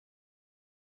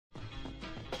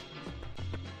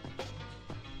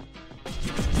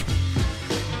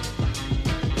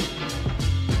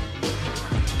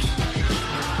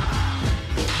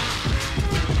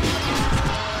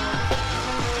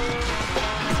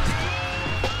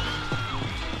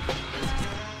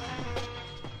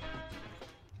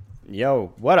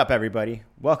Yo, what up, everybody?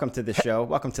 Welcome to the show.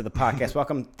 Welcome to the podcast.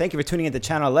 Welcome. Thank you for tuning into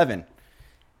Channel 11.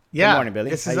 Yeah. Good morning,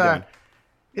 Billy. This How is you doing?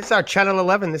 It's our Channel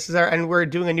 11. And we're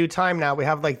doing a new time now. We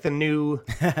have like the new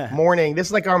morning. This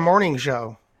is like our morning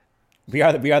show. We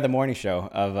are the morning show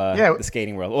of Yeah. the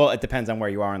skating world. Well, it depends on where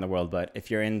you are in the world, but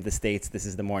if you're in the States, this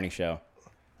is the morning show.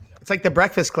 It's like the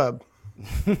Breakfast Club.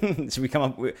 Should we come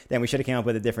up with, then we should have came up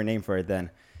with a different name for it then.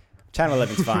 Channel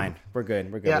 11's fine. We're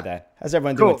good. We're good with that. How's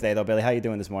everyone doing today, though, Billy? How you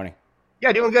doing this morning?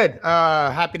 Yeah, doing good.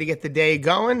 Happy to get the day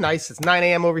going. Nice. It's 9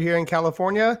 a.m. over here in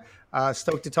California.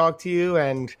 Stoked to talk to you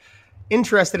and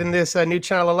interested in this new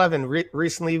Channel 11.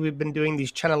 Recently, we've been doing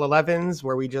these Channel 11s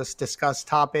where we just discuss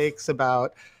topics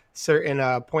about certain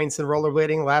points in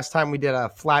rollerblading. Last time we did a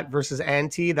flat versus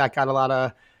anti. That got a lot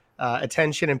of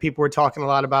attention, and people were talking a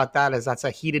lot about that as that's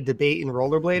a heated debate in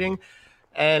rollerblading.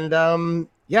 And now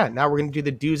we're going to do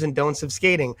the do's and don'ts of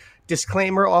skating.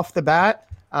 Disclaimer off the bat.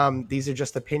 These are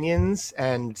just opinions,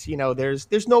 and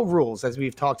there's no rules, as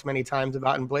we've talked many times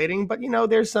about in blading. But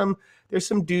there's some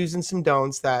do's and some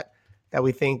don'ts that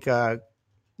we think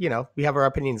we have our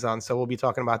opinions on. So we'll be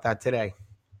talking about that today.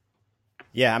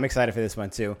 Yeah, I'm excited for this one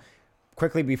too.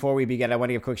 Quickly before we begin, I want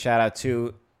to give a quick shout out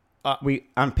to we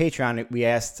on Patreon. We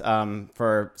asked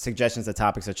for suggestions of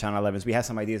topics of Channel 11s. We have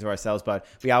some ideas of ourselves, but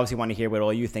we obviously want to hear what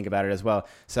all you think about it as well.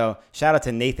 So shout out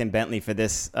to Nathan Bentley for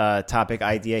this topic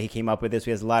idea. He came up with this.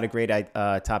 We have a lot of great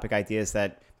topic ideas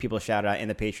that people shout out in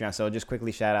the Patreon. So just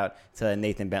quickly shout out to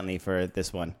Nathan Bentley for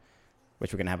this one,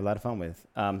 which we're going to have a lot of fun with.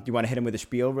 Do you want to hit him with a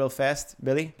spiel real fast,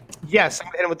 Billy? Yes, I'm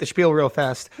going to hit him with the spiel real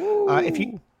fast. If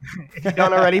you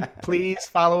don't already, please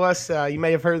follow us. You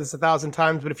may have heard this 1,000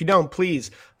 times, but if you don't,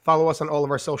 please follow us on all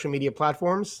of our social media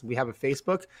platforms. We have a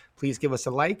Facebook. Please give us a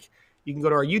like. You can go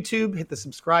to our YouTube, hit the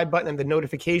subscribe button and the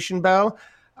notification bell.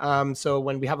 So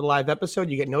when we have a live episode,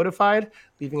 you get notified.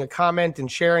 Leaving a comment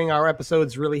and sharing our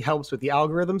episodes really helps with the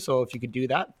algorithm. So if you could do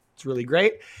that, it's really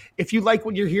great. If you like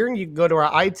what you're hearing, you can go to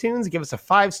our iTunes, give us a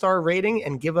 5-star rating,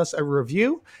 and give us a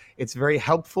review. It's very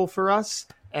helpful for us.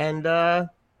 And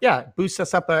boosts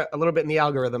us up a little bit in the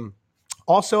algorithm.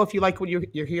 Also, if you like what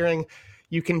you're hearing,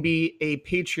 you can be a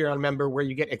Patreon member where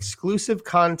you get exclusive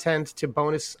content to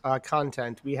bonus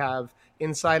content. We have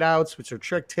Inside Outs, which are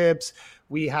trick tips.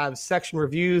 We have section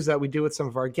reviews that we do with some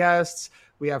of our guests.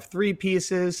 We have 3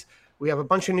 pieces. We have a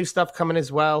bunch of new stuff coming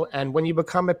as well. And when you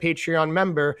become a Patreon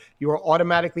member, you are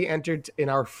automatically entered in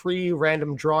our free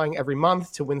random drawing every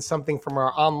month to win something from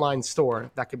our online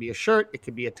store. That could be a shirt. It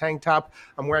could be a tank top.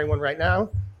 I'm wearing one right now.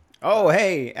 Oh,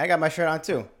 hey, I got my shirt on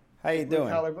too. How you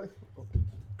doing?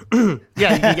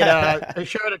 Yeah, you can get a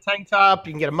shirt, a tank top.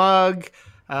 You can get a mug,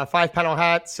 a 5-panel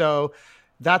hat. So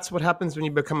that's what happens when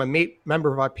you become a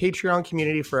member of our Patreon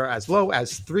community for as low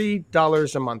as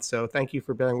 $3 a month. So thank you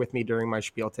for bearing with me during my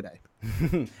spiel today.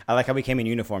 I like how we came in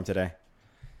uniform today.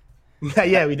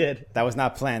 Yeah, we did. That was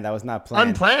not planned.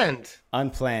 Unplanned.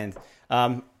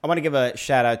 I want to give a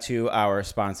shout out to our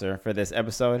sponsor for this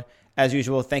episode. As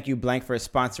usual, thank you, Blank, for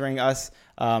sponsoring us.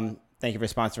 Thank you for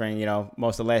sponsoring,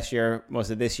 most of last year,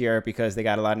 most of this year, because they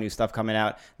got a lot of new stuff coming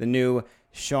out. The new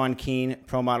Sean Keen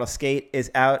Pro Model Skate is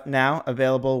out now,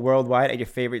 available worldwide at your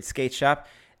favorite skate shop.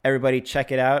 Everybody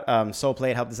check it out. Sole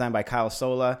plate helped designed by Kyle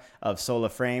Sola of Sola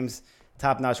Frames.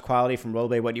 Top-notch quality from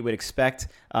Rollerblade, what you would expect.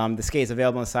 The skate is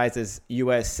available in sizes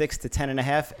US 6 to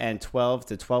 10.5 and 12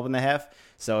 to 12.5.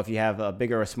 So if you have a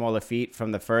bigger or smaller feet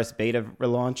from the first beta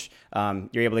relaunch,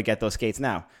 you're able to get those skates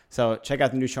now. So check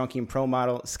out the new Sean Keen Pro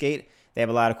Model Skate. They have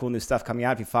a lot of cool new stuff coming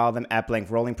out. If you follow them at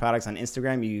Blank Rolling Products on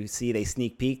Instagram, you see they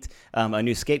sneak peeked a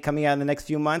new skate coming out in the next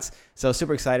few months. So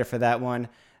super excited for that one.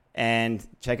 And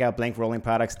check out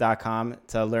blankrollingproducts.com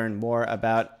to learn more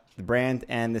about the brand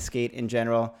and the skate in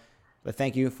general. But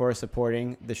thank you for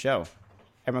supporting the show.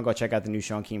 Everyone go check out the new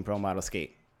Sean Keen Pro Model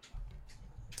Skate.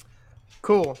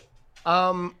 Cool.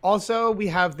 Also, we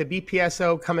have the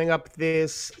BPSO coming up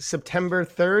this September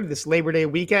 3rd, this Labor Day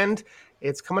weekend.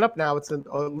 It's coming up now. It's a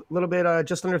little bit,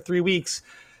 just under 3 weeks.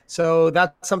 So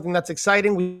that's something that's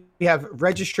exciting. We have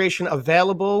registration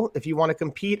available if you want to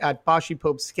compete at Boshi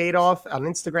Pope Skate Off on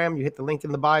Instagram. You hit the link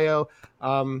in the bio.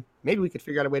 Maybe we could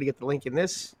figure out a way to get the link in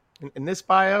this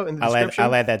bio, in the description.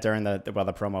 I'll add that during the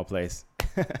promo plays.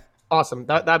 Awesome.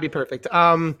 That'd be perfect.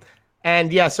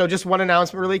 So just one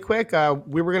announcement really quick.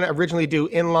 We were going to originally do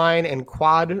inline and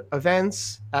quad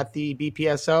events at the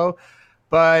BPSO.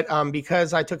 But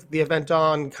because I took the event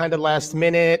on kind of last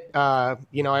minute, I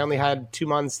only had 2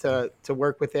 months to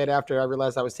work with it after I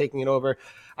realized I was taking it over.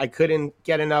 I couldn't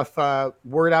get enough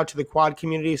word out to the quad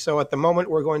community. So at the moment,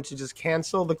 we're going to just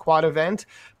cancel the quad event.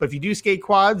 But if you do skate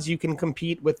quads, you can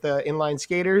compete with the inline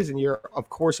skaters. And you're, of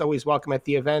course, always welcome at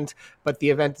the event. But the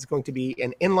event is going to be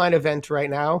an inline event right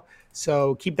now.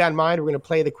 So keep that in mind. We're going to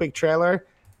play the quick trailer.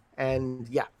 And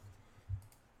yeah.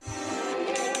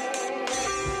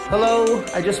 Hello,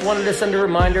 I just wanted to send a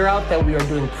reminder out that we are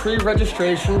doing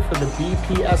pre-registration for the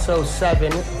BPSO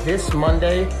 7 this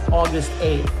Monday, August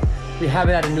 8th. We have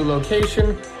it at a new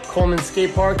location, Coleman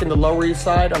Skate Park in the Lower East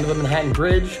Side under the Manhattan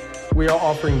Bridge. We are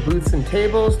offering booths and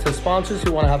tables to sponsors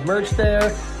who want to have merch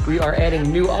there. We are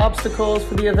adding new obstacles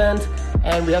for the event,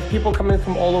 and we have people coming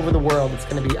from all over the world. It's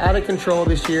going to be out of control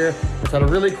this year. It's at a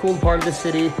really cool part of the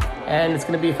city, and it's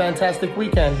going to be a fantastic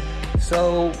weekend.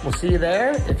 So we'll see you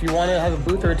there. If you want to have a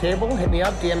booth or a table, hit me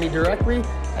up, DM me directly,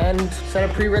 and set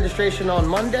up pre-registration on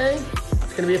Monday.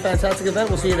 It's going to be a fantastic event.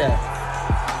 We'll see you there.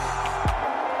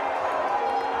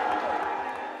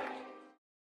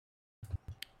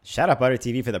 Shout out Butter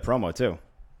TV for the promo too.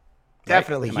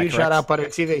 Definitely. Right? Huge shout out Butter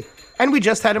TV. And we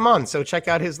just had him on, so check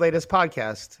out his latest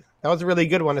podcast. That was a really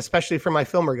good one, especially for my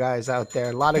filmer guys out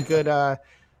there. A lot of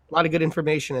good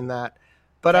information in that.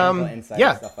 But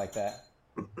yeah, stuff like that.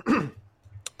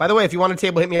 By the way, if you want a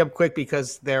table, hit me up quick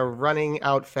because they're running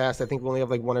out fast. I think we only have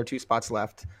like 1 or 2 spots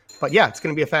left. But yeah, it's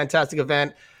going to be a fantastic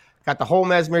event. Got the whole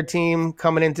Mesmer team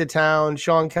coming into town.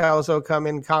 Sean Kelso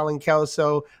coming, Colin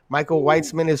Kelso, Michael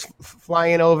Weitzman is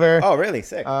flying over. Oh, really?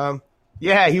 Sick.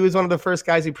 Yeah, he was one of the first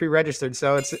guys who pre-registered.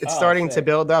 So it's starting sick to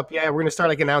build up. Yeah, we're going to start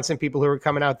like announcing people who are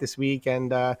coming out this week,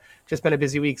 and just been a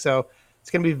busy week. So it's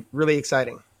going to be really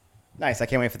exciting. Nice. I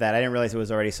can't wait for that. I didn't realize it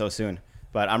was already so soon,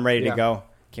 but I'm ready to go.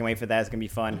 Can't wait for that. It's going to be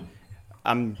fun.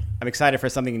 I'm excited for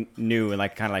something new and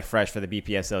like kind of like fresh for the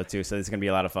BPSO too. So this is going to be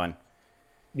a lot of fun.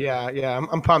 Yeah,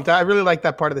 I'm pumped. I really like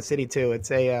that part of the city too.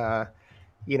 It's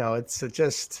it's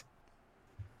just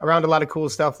around a lot of cool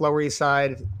stuff. Lower East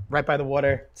Side, right by the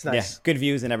water. It's nice. Yeah, good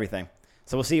views and everything.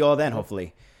 So we'll see you all then,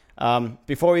 hopefully.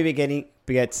 Before we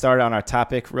get started on our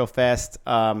topic real fast,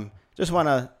 just want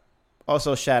to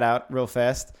also shout out real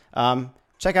fast.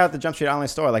 Check out the Jump Street online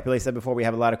store. Like Billy said before, we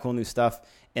have a lot of cool new stuff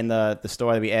in the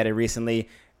store that we added recently.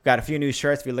 We've got a few new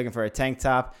shirts if you're looking for a tank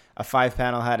top, a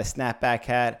 5-panel hat, a snapback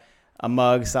hat, a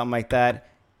mug, something like that.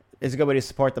 It's a good way to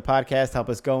support the podcast, help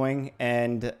us going,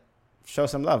 and show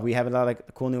some love. We have a lot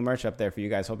of cool new merch up there for you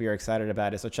guys. Hope you're excited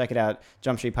about it. So check it out,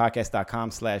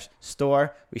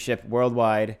 jumpstreetpodcast.com/store. We ship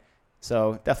worldwide.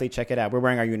 So definitely check it out. We're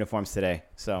wearing our uniforms today,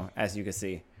 so as you can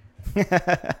see.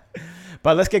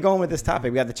 But let's get going with this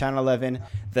topic. We got the Channel 11,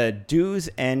 the do's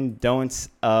and don'ts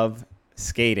of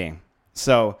skating.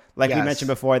 So like we mentioned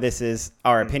before, this is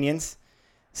our opinions.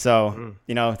 So,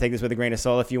 take this with a grain of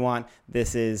salt if you want.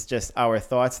 This is just our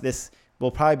thoughts. This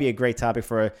will probably be a great topic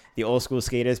for the old school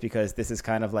skaters because this is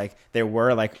kind of like there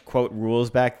were like quote rules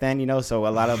back then, so a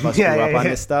lot of us grew up on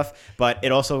this stuff. But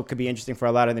it also could be interesting for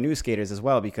a lot of the new skaters as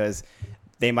well because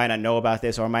they might not know about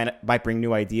this or might bring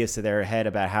new ideas to their head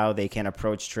about how they can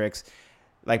approach tricks.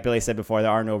 Like Billy said before, there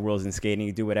are no rules in skating.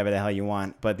 You do whatever the hell you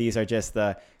want. But these are just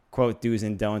the quote do's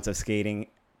and don'ts of skating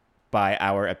by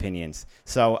our opinions.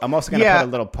 So I'm also going to put a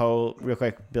little poll real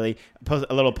quick, Billy, post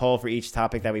a little poll for each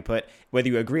topic that we put. Whether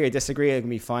you agree or disagree, it's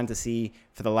going to be fun to see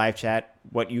for the live chat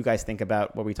what you guys think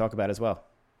about what we talk about as well.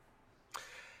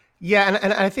 Yeah,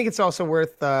 and I think it's also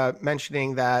worth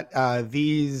mentioning that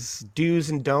these do's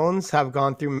and don'ts have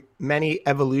gone through many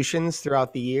evolutions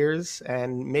throughout the years,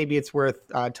 and maybe it's worth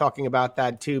talking about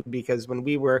that too, because when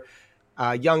we were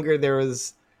younger,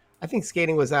 I think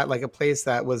skating was at like a place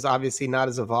that was obviously not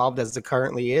as evolved as it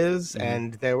currently is,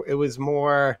 and it was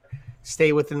more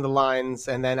stay within the lines.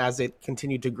 And then as it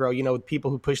continued to grow, people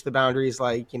who push the boundaries,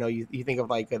 like, you think of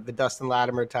like the Dustin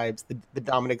Latimer types, the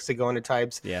Dominic Sagona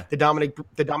types, the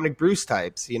Dominic Bruce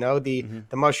types, the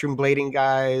mushroom blading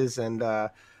guys, and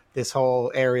this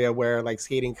whole area where like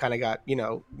skating kind of got,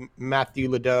 Matthew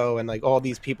Ledoux and like all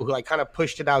these people who like kind of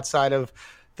pushed it outside of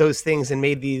those things and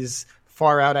made these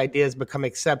far out ideas become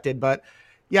accepted. But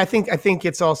yeah, I think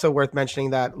it's also worth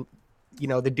mentioning that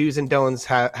the do's and don'ts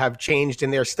have changed,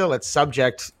 and they're still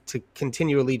subject to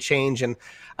continually change. And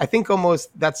I think almost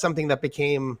that's something that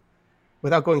became,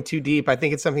 without going too deep, I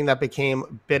think it's something that became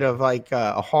a bit of like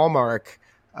a hallmark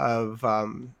of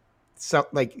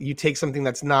like you take something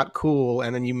that's not cool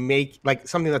and then you make like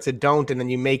something that's a don't and then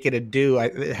you make it a do.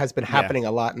 It has been happening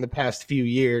a lot in the past few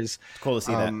years. It's cool to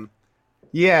see that.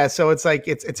 Yeah, so it's like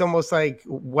it's almost like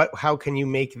how can you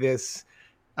make this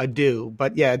a do?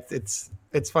 But yeah, it's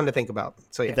it's fun to think about.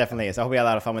 So yeah, It definitely is. I hope we had a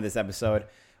lot of fun with this episode.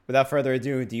 Without further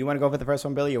ado, do you want to go for the first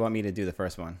one, Billy, or you want me to do the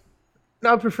first one?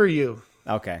 no, I prefer you.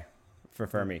 Okay,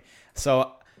 prefer me.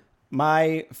 So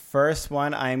my first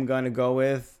one I'm going to go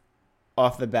with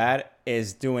off the bat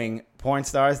is doing porn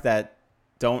stars that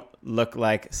don't look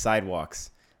like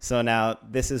sidewalks. So now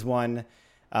this is one,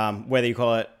 whether you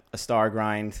call it a star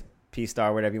grind,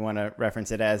 P-star, whatever you want to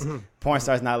reference it as, porn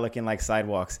stars not looking like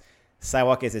sidewalks.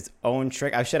 Sidewalk is its own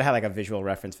trick. I should have had like a visual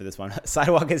reference for this one.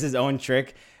 Sidewalk is its own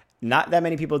trick. Not that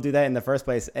many people do that in the first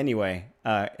place anyway.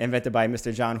 Invented by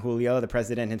Mr. John Julio, the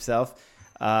president himself.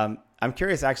 I'm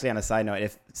curious, actually, on a side note,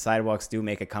 if sidewalks do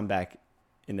make a comeback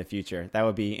in the future. That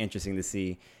would be interesting to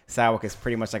see. Sidewalk is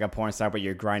pretty much like a porn star, but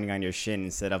you're grinding on your shin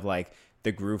instead of like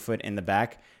the groove foot in the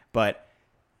back. But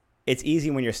it's easy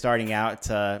when you're starting out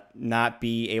to not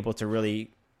be able to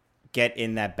really get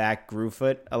in that back groove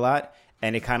foot a lot,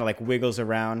 and it kind of like wiggles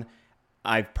around.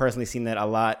 I've personally seen that a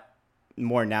lot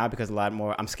more now because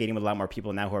I'm skating with a lot more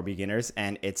people now who are beginners,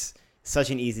 and it's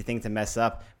such an easy thing to mess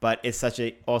up, but it's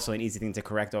also an easy thing to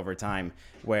correct over time,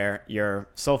 where your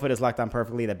sole foot is locked on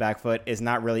perfectly, the back foot is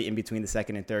not really in between the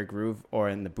second and third groove or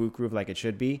in the boot groove like it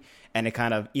should be, and it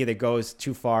kind of either goes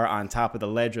too far on top of the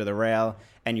ledge or the rail,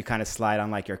 and you kind of slide on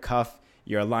like your cuff,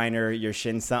 your liner, your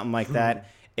shin, something like that.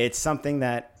 It's something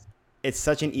that it's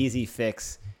such an easy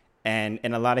fix, and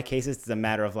in a lot of cases it's a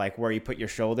matter of like where you put your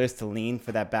shoulders to lean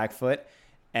for that back foot,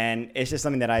 and it's just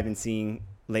something that I've been seeing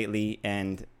lately,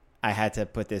 and I had to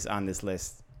put this on this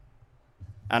list.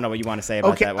 I don't know what you want to say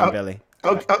about that one, Billy.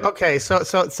 Okay. So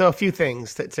a few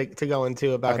things to go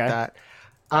into about that.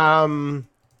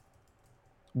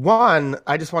 One,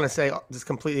 I just want to say, just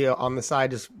completely on the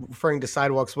side, just referring to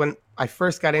sidewalks. When I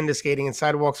first got into skating and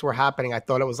sidewalks were happening, I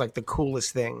thought it was like the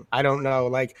coolest thing. I don't know.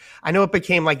 Like, I know it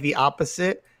became like the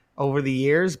opposite over the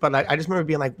years, but I just remember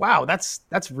being like, wow, that's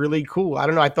really cool. I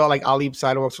don't know. I thought like Ali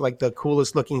sidewalks were like the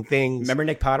coolest looking things. Remember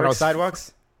Nick Potter's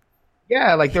sidewalks?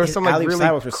 Yeah, like there were some like really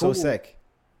sidewalks were cool. so sick.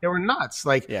 They were nuts.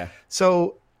 Like, yeah.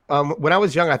 So when I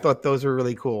was young, I thought those were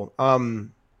really cool.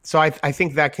 So I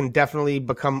think that can definitely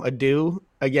become a do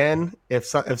again if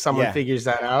someone figures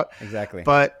that out. Exactly.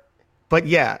 But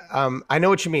yeah, I know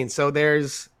what you mean. So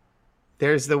there's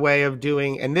the way of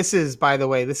doing, and this is, by the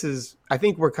way, I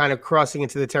think we're kind of crossing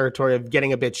into the territory of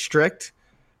getting a bit strict.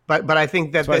 But I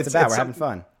think that's what it's about. We're having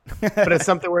fun. But it's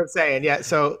something worth saying. Yeah.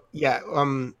 So yeah.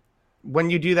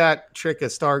 When you do that trick, a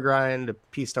star grind, a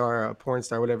P-star, a porn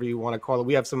star, whatever you want to call it,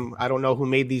 we have some, I don't know who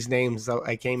made these names. So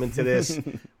I came into this.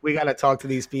 We got to talk to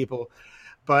these people.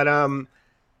 But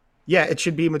yeah, it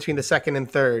should be between the second and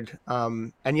third.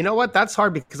 And you know what? That's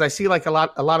hard because I see like a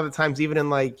lot of the times, even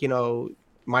in like,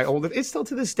 my older, it's still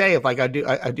to this day, if like I do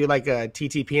like a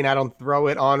TTP and I don't throw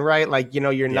it on right, like,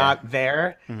 you're not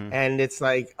there. Mm-hmm. And it's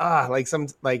like,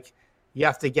 you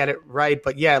have to get it right,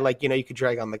 but yeah, like you could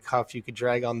drag on the cuff, you could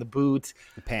drag on the boot,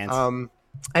 the pants,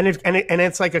 and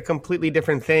it's like a completely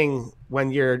different thing when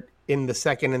you're in the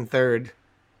second and third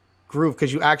groove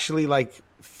because you actually like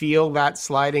feel that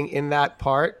sliding in that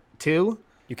part too.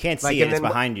 You can't see it; it's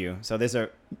behind you. So there's a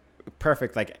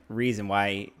perfect like reason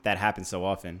why that happens so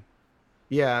often.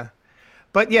 Yeah,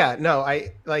 but yeah, no,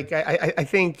 I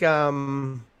think.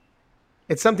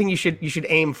 It's something you should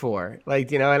aim for,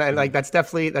 like, and I like that's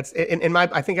in my.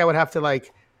 I think I would have to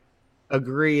like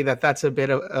agree that that's a bit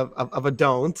of a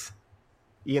don't,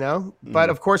 But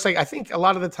of course, like I think a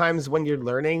lot of the times when you're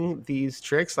learning these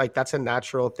tricks, like that's a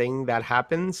natural thing that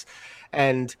happens,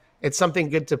 and it's something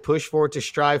good to push for, to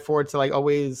strive for, to like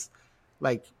always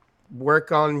like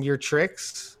work on your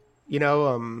tricks,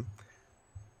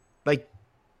 like.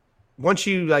 Once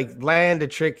you like land a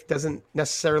trick doesn't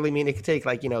necessarily mean it could take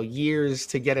like, years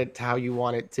to get it to how you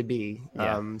want it to be.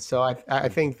 Yeah. So I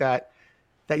think that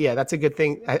yeah, that's a good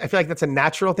thing. I feel like that's a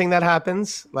natural thing that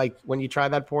happens. Like when you try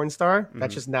that porn star,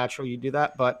 that's just natural. You do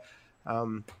that, but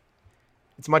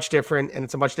it's much different, and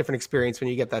it's a much different experience when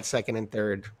you get that second and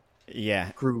third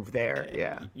groove there.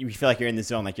 Yeah. You feel like you're in the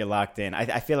zone, like you're locked in.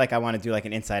 I feel like I want to do like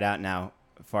an inside out now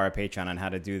for our Patreon on how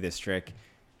to do this trick.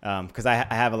 Because I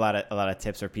have a lot of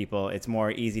tips for people. It's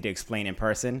more easy to explain in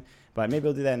person, but maybe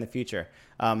we'll do that in the future.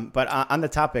 But on the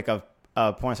topic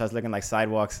of porn stars looking like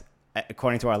sidewalks,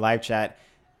 according to our live chat,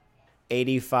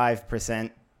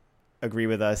 85% agree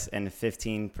with us and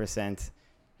 15%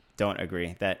 don't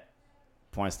agree that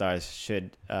porn stars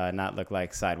should not look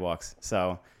like sidewalks.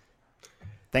 So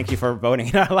thank you for voting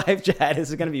in our live chat. This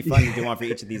is going to be fun to do one for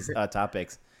each of these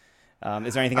topics.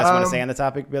 Is there anything else you want to say on the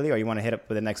topic, Billy, or you want to hit up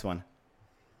with the next one?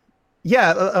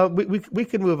 Yeah, we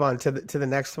could move on to the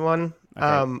next one.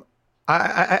 Okay.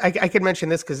 I could mention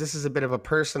this because this is a bit of a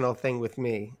personal thing with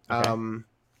me. Okay.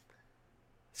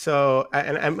 So,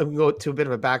 and I'm going to go to a bit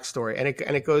of a backstory,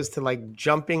 and it goes to like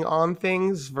jumping on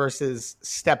things versus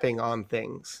stepping on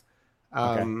things.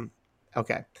 Okay.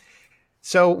 Okay.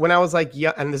 So when I was like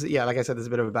young, and this, yeah, like I said, there's a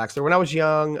bit of a backstory. When I was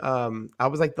young, I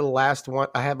was like the last one.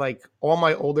 I had like all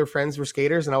my older friends were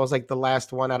skaters, and I was like the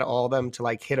last one out of all of them to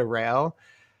like hit a rail.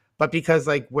 But because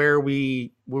like where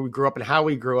we grew up and how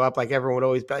we grew up, like everyone would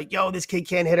always be like, "Yo, this kid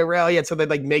can't hit a rail yet," so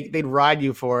they'd ride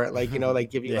you for it, like like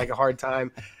give you Yeah. like a hard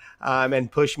time,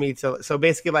 and push me to. So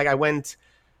basically, like I went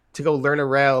to go learn a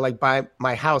rail like by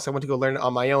my house. I went to go learn it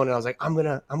on my own, and I was like, I'm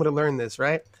gonna learn this,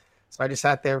 right? So I just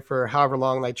sat there for however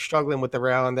long, like struggling with the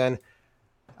rail, and then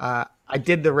I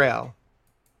did the rail.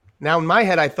 Now in my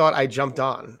head, I thought I jumped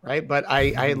on, right? But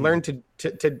I had learned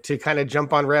to kind of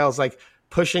jump on rails, like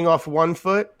pushing off one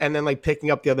foot and then like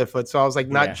picking up the other foot. So I was like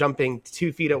not Yeah. jumping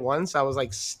 2 feet at once. I was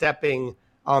like stepping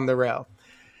on the rail.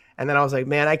 And then I was like,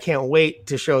 man, I can't wait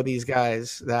to show these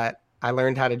guys that I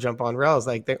learned how to jump on rails.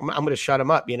 Like I'm going to shut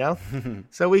them up, you know?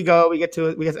 So we go, it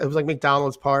was like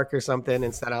McDonald's Park or something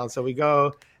in Staten Island. So we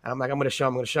go, and I'm like, I'm going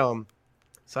to show them.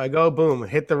 So I go, boom,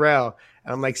 hit the rail.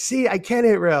 And I'm like, see, I can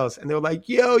hit rails. And they were like,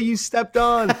 yo, you stepped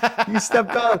on. You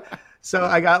stepped on. So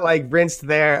I got like rinsed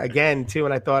there again, too.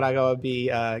 And I thought I would be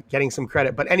getting some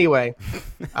credit. But anyway,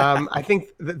 I think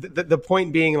the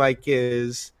point being like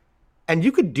is, and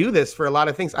you could do this for a lot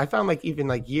of things. I found like even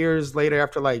like years later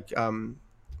after like,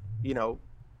 you know,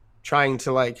 trying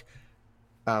to like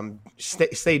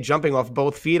stay jumping off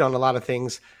both feet on a lot of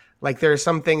things. Like there are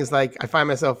some things like I find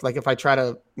myself like if I try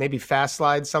to maybe fast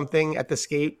slide something at the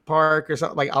skate park or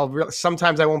something, like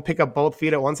sometimes I won't pick up both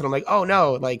feet at once, and I'm like, oh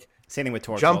no, like Same thing with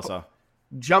Torx jump also.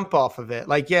 jump off of it.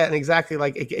 Like yeah, and exactly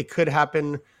like it could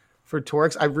happen for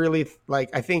Torx. I really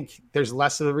like. I think there's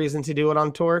less of a reason to do it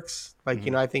on Torx. Like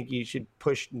I think you should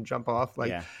push and jump off. Like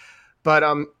Yeah. but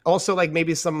also like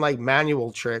maybe some like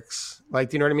manual tricks. Like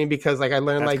do you know what I mean? Because like I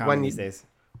learned That's like common when these days.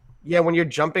 yeah, when you're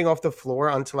jumping off the floor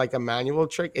onto like a manual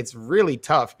trick, it's really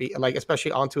tough. Like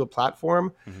especially onto a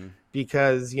platform,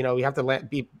 because you have to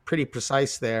be pretty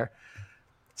precise there.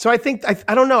 So I think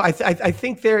I don't know. I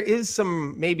think there is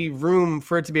some maybe room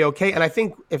for it to be okay, and I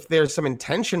think if there's some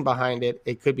intention behind it,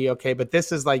 it could be okay. But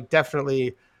this is like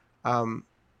definitely an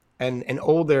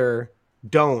older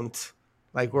don't.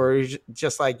 Like where it's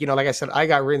just like like I said, I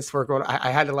got rinsed for going.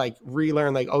 I had to like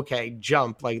relearn like okay,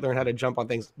 jump, like learn how to jump on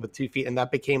things with 2 feet, and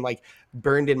that became like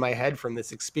burned in my head from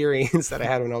this experience that I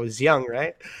had when I was young,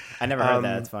 right? I never heard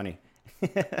that. That's funny.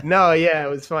 No, yeah, it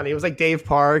was funny. It was like Dave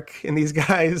Park and these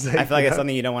guys. I feel like it's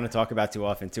something you don't want to talk about too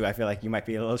often, too. I feel like you might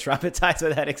be a little traumatized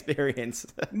with that experience.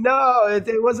 No,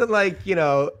 it wasn't like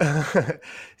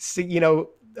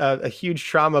a huge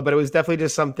trauma, but it was definitely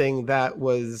just something that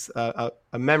was a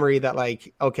memory that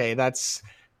like okay,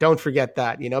 don't forget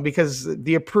that because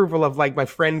the approval of like my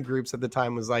friend groups at the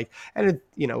time was like, and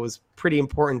it was pretty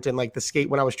important in like the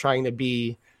skate when I was trying to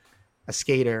be a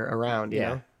skater around. You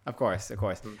know? Of course, of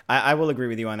course. I will agree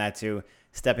with you on that too.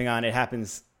 Stepping on, it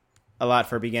happens a lot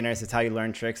for beginners. It's how you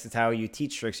learn tricks. It's how you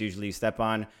teach tricks. Usually you step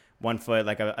on one foot,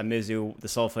 like a Mizu, the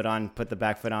sole foot on, put the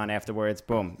back foot on afterwards.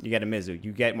 Boom, you get a Mizu.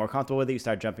 You get more comfortable with it. You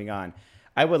start jumping on.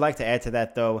 I would like to add to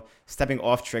that though, stepping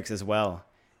off tricks as well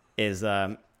is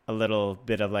a little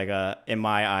bit of like in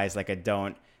my eyes, like a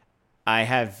don't. I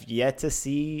have yet to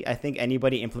see, I think,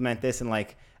 anybody implement this in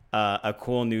like a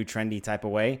cool new trendy type of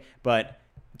way, but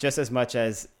just as much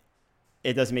as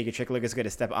it doesn't make your trick look as good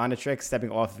as step on a trick, stepping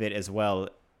off of it as well,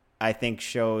 I think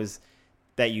shows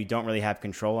that you don't really have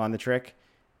control on the trick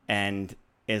and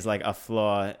is like a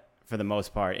flaw for the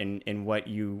most part in what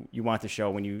you want to show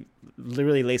when you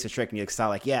literally lace a trick and you start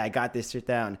like, yeah, I got this shit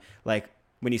down. Like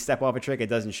when you step off a trick, it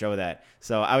doesn't show that.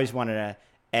 So I just wanted to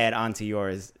add on to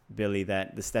yours, Billy,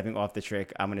 that the stepping off the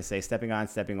trick, I'm going to say stepping on,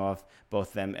 stepping off, both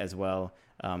of them as well,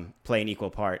 play an equal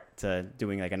part to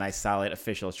doing like a nice, solid,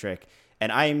 official trick.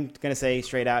 And I'm going to say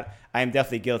straight out, I am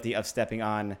definitely guilty of stepping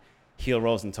on heel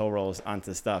rolls and toe rolls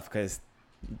onto stuff because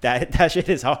that shit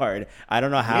is hard. I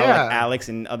don't know how like Alex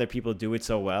and other people do it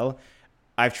so well.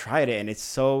 I've tried it and it's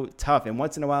so tough. And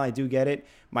once in a while I do get it.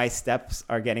 My steps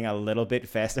are getting a little bit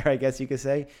faster, I guess you could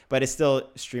say, but it's still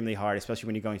extremely hard, especially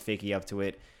when you're going fakie up to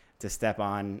it to step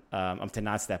on, to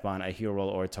not step on a heel roll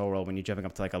or a toe roll when you're jumping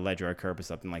up to like a ledge or a curb or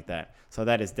something like that. So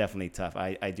that is definitely tough.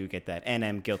 I do get that. And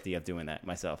I'm guilty of doing that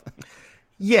myself.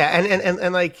 Yeah.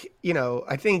 And like,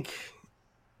 I think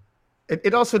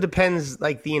it also depends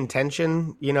like the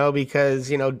intention,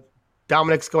 because,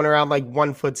 Dominic's going around like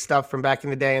 1 foot stuff from back in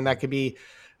the day. And that could be,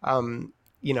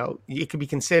 it could be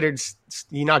considered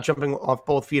you're not jumping off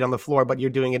both feet on the floor, but you're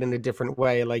doing it in a different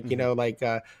way. Like,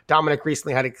 Dominic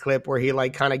recently had a clip where he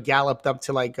like kind of galloped up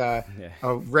to like a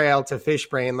rail to fish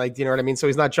brain. Like, you know what I mean? So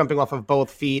he's not jumping off of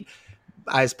both feet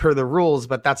as per the rules,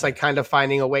 but that's like kind of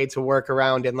finding a way to work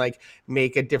around and like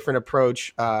make a different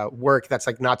approach work. That's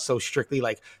like not so strictly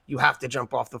like you have to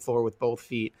jump off the floor with both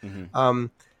feet.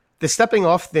 The stepping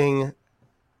off thing,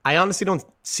 I honestly don't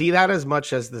see that as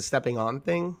much as the stepping on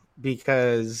thing,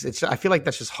 because I feel like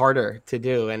that's just harder to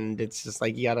do. And it's just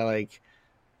like, you gotta like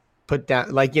put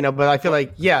down, like, but I feel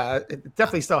like, yeah, it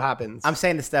definitely still happens. I'm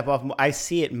saying the step off, I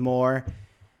see it more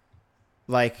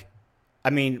like, I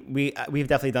mean, we've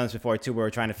definitely done this before too, where we're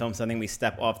trying to film something, we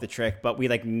step off the trick, but we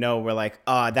like know we're like,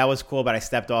 oh, that was cool, but I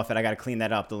stepped off it, I got to clean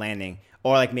that up, the landing.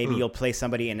 Or like maybe you'll play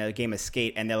somebody in a game of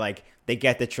skate and they're like, they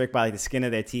get the trick by like the skin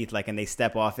of their teeth, like, and they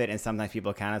step off it, and sometimes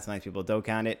people count it, sometimes people don't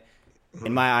count it.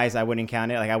 In my eyes, I wouldn't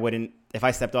count it. Like, I wouldn't, if I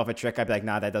stepped off a trick, I'd be like,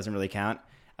 nah, that doesn't really count.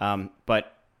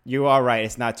 But you are right.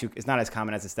 It's not as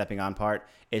common as the stepping on part.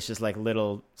 It's just like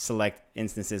little select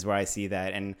instances where I see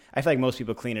that. And I feel like most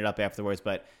people clean it up afterwards,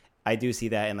 but I do see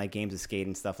that in like games of skate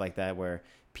and stuff like that, where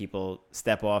people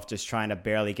step off just trying to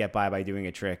barely get by doing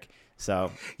a trick.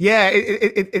 So yeah,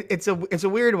 it's a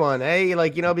weird one, eh?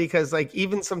 Like, because like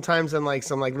even sometimes in like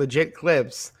some like legit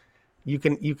clips, you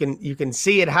can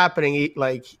see it happening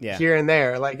like here and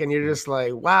there, like, and you're just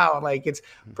like, wow, like it's,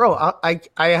 bro.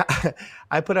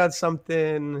 I put out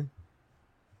something.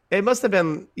 It must have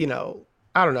been,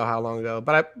 I don't know how long ago,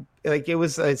 but it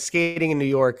was skating in New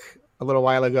York a little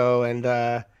while ago, and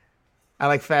I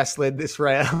like fast slid this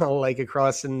rail like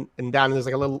across and down, and there's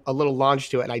like a little launch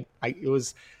to it, and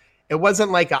it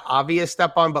wasn't like an obvious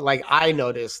step on, but like I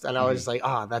noticed, and I was like,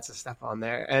 oh, that's a step on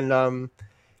there. And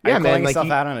yeah, are you calling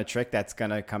yourself out on a trick that's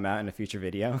gonna come out in a future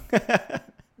video?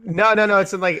 No,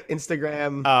 it's in like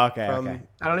Instagram. Oh, okay, okay.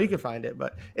 I don't know, you can find it,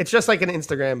 but it's just like an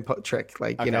Instagram trick,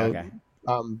 like, okay.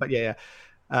 But yeah.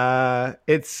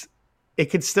 It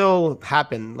could still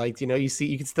happen. Like, you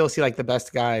can still see like the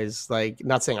best guys, like,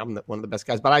 not saying I'm one of the best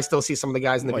guys, but I still see some of the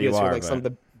guys in the videos who are like some of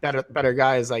the better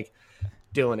guys, like,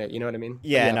 doing it. You know what I mean?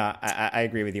 Yeah. No, I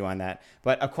agree with you on that.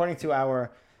 But according to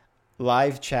our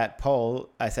live chat poll,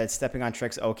 I said stepping on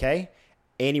tricks okay.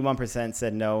 81%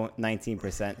 said no,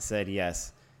 19% said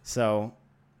yes. So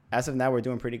as of now, we're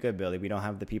doing pretty good, Billy. We don't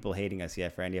have the people hating us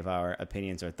yet for any of our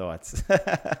opinions or thoughts.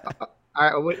 All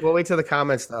right, we'll wait till the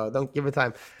comments, though. Don't give it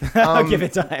time. I'll give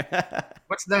it time.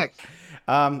 What's next?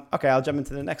 Okay, I'll jump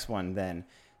into the next one then.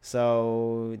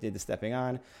 So, did the stepping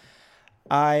on.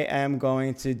 I am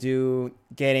going to do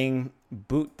getting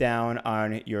boot down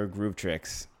on your groove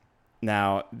tricks.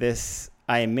 Now,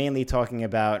 I am mainly talking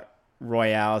about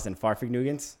Royales and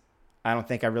Farfignugens. I don't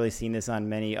think I've really seen this on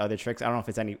many other tricks. I don't know if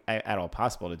it's at all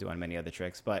possible to do on many other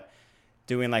tricks, but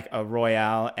doing like a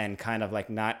Royale and kind of like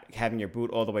not having your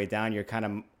boot all the way down, you're kind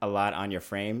of a lot on your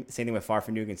frame. Same thing with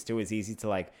Farfignugens too. It's easy to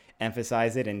like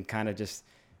emphasize it and kind of just,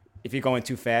 if you're going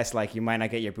too fast, like you might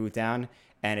not get your boot down,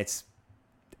 and it's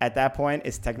at that point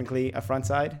it's technically a front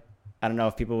side. I don't know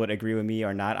if people would agree with me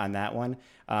or not on that one.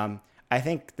 I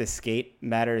think the skate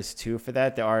matters too for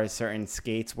that. There are certain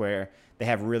skates where they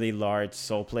have really large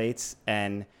sole plates,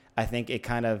 and I think it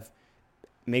kind of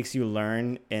makes you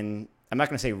learn in, I'm not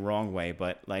going to say wrong way,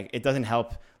 but like it doesn't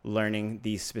help learning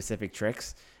these specific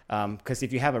tricks. Because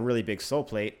if you have a really big sole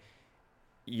plate,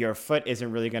 your foot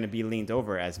isn't really going to be leaned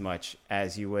over as much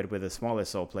as you would with a smaller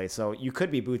sole plate. So you could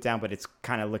be boot down, but it's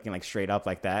kind of looking like straight up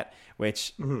like that,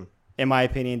 which in my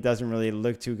opinion doesn't really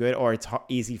look too good, or it's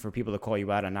easy for people to call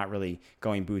you out on not really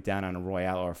going boot down on a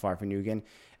Royale or a Farfignugan.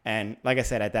 And like I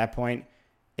said, at that point,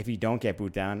 if you don't get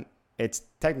boot down, it's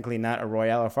technically not a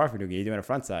Royale or Farfignugan. You're doing a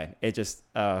front side. It's just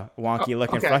a wonky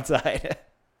looking front side.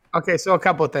 Okay, so a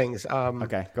couple of things.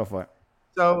 Okay, go for it.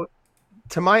 So,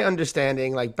 to my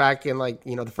understanding, like back in like,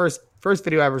 the first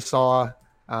video I ever saw,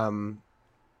 and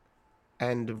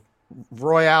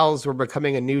Royales were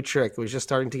becoming a new trick. It was just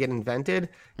starting to get invented.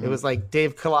 It was like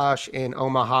Dave Kalash in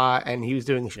Omaha, and he was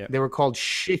doing. They were called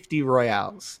shifty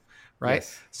Royales, right?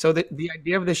 Yes. So the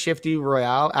idea of the shifty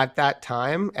Royale at that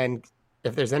time, and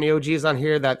if there's any OGs on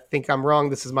here that think I'm wrong,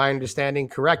 this is my understanding.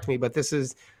 Correct me, but this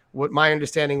is what my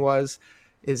understanding was.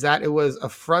 Is that it was a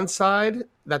front side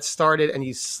that started and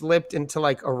you slipped into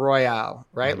like a Royale,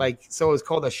 right? Like, so it was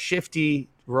called a shifty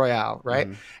Royale, right?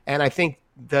 And I think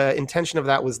the intention of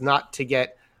that was not to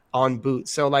get on boot.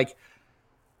 So like,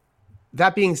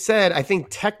 that being said, I think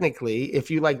technically,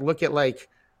 if you like look at like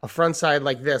a front side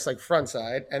like this, like front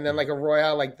side, and then like a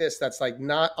Royale like this, that's like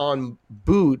not on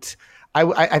boot,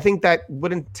 I think that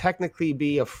wouldn't technically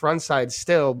be a front side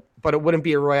still, but it wouldn't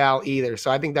be a royale either.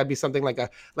 So I think that'd be something like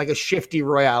a shifty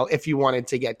royale if you wanted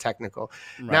to get technical.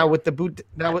 Right. Now with the boot,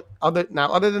 other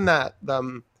than that,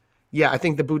 I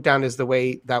think the boot down is the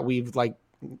way that we've like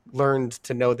learned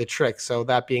to know the trick. So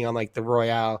that being on like the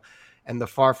royale and the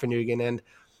Farfignugan. And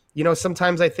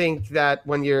sometimes I think that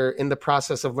when you're in the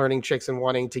process of learning tricks and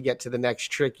wanting to get to the next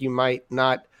trick, you might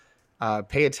not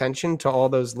pay attention to all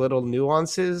those little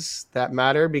nuances that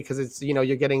matter, because it's,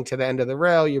 you're getting to the end of the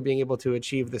rail, you're being able to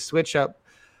achieve the switch up.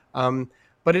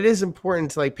 But it is important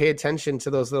to like pay attention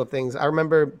to those little things. I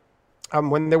remember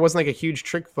when there wasn't like a huge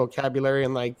trick vocabulary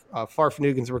and like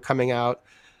Farfignugans were coming out,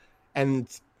 and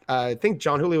I think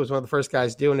John Julio was one of the first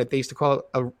guys doing it. They used to call it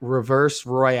a reverse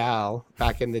royale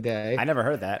back in the day. I never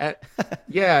heard that.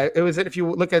 Yeah, it was. If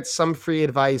you look at Some Free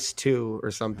Advice 2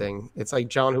 or something, it's like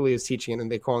John Julio's teaching it,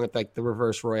 and they're calling it like the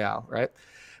reverse royale, right?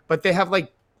 But they have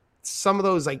like some of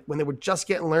those, like when they were just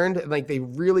getting learned, and like they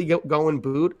really go and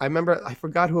boot. I remember, I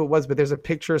forgot who it was, but there's a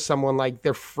picture of someone like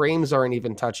their frames aren't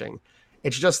even touching.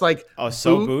 It's just like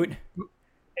boot.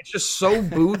 It's just so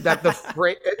boot that the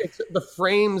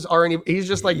frames aren't even, he's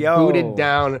just like booted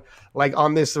down like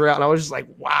on this rail. And I was just like,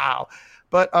 wow.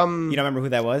 But you don't remember who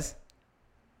that was?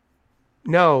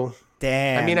 No.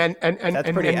 Damn. I mean,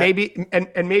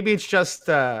 and maybe it's just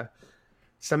some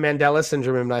Mandela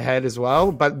syndrome in my head as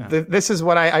well. But this is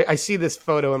what I see this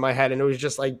photo in my head, and it was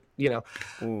just like, Ooh.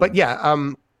 But yeah,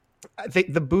 I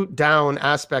think the boot down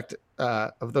aspect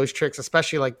of those tricks,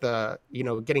 especially like the,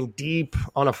 getting deep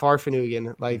on a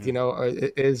Farfignugan, like,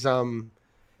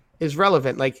 is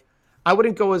relevant. Like, I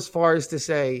wouldn't go as far as to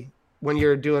say when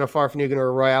you're doing a Farfignugan or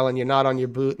a royale and you're not on your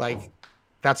boot, like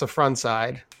that's a front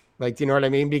side. Like, do you know what I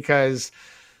mean? Because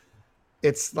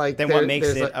it's like, then what makes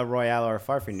it a royale or a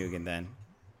Farfignugan then?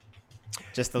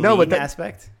 Just the lead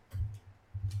aspect?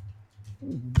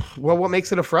 Well, what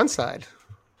makes it a front side?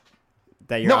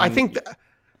 I think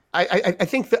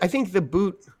the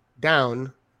boot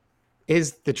down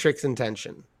is the trick's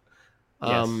intention.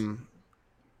 Yes.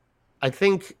 I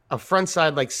think a front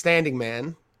side, like standing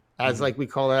man, as like we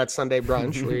call it at Sunday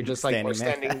brunch, where you're just like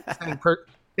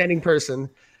standing person,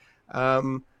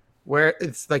 where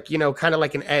it's like, kind of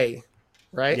like an A,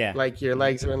 right? Yeah. Like your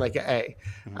legs are in like an A.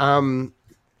 Mm-hmm.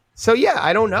 So yeah,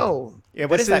 I don't know. Yeah.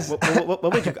 What is that? What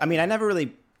would you? I mean, I never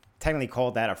really technically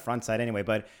called that a front side anyway,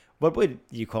 but. What would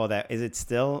you call that? Is it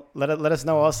still? Let us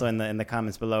know also in the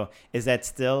comments below. Is that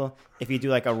still, if you do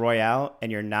like a royale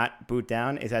and you're not boot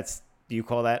down, do you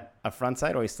call that a front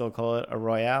side, or you still call it a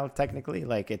royale technically?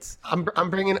 Like it's. I'm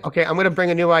going to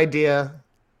bring a new idea,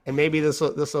 and maybe this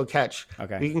will catch.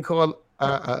 Okay. We can call it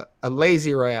a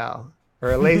lazy royale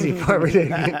or a lazy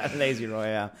Farfignugan. Lazy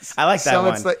royale. I like that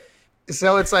one.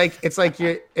 It's like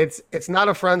it's not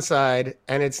a front side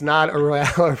and it's not a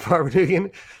royale or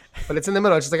Farfignugan. But it's in the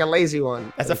middle. It's just like a lazy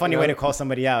one. That's a funny way to call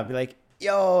somebody out. Be like,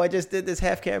 yo, I just did this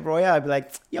half cab royale. I'd be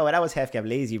like, yo, that was half cab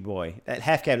lazy boy. That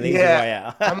half cab lazy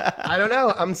royale. I don't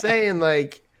know. I'm saying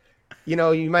like, you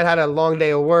might have had a long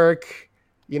day of work.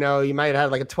 You might have had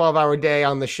like a 12-hour day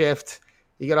on the shift.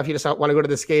 You get off, you just want to go to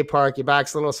the skate park. Your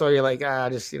back's a little sore. You're like,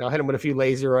 just, hit him with a few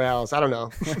lazy royales. I don't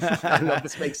know. I don't know if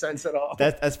this makes sense at all.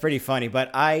 That's pretty funny.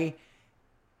 But I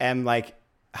am like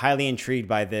highly intrigued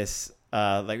by this.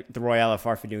 Like the Royale of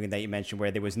Farfignugan that you mentioned,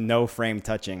 where there was no frame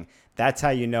touching. That's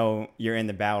how you know you're in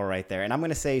the barrel right there. And I'm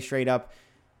going to say straight up,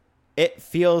 it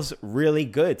feels really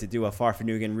good to do a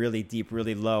Farfignugan really deep,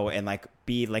 really low, and like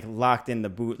be like locked in the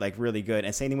boot, like really good.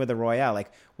 And same thing with the Royale.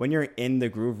 Like when you're in the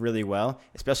groove really well,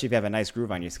 especially if you have a nice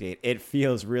groove on your skate, it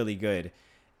feels really good.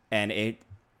 And it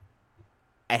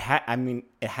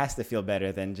has to feel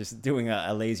better than just doing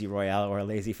a lazy Royale or a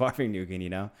lazy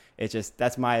Farfignugan, It's just,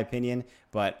 that's my opinion,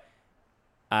 but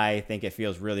I think it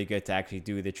feels really good to actually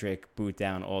do the trick, boot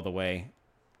down all the way.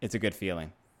 It's a good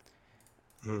feeling.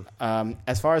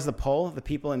 As far as the poll, the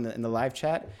people in the live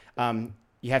chat,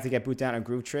 you have to get boot down on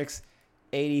groove tricks.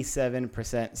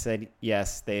 87% said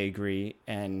yes, they agree,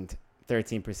 and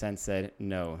 13% said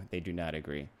no, they do not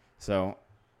agree. So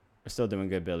we're still doing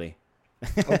good, Billy.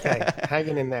 Okay,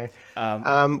 hanging in there.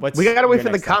 We got to wait for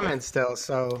the comments still.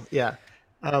 So yeah.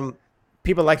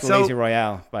 People like the Lazy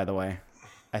Royale, by the way.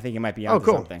 I think you might be onto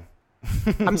something.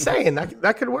 I'm saying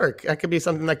that could work. That could be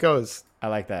something that goes. I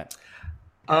like that.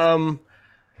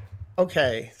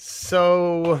 Okay,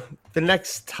 so the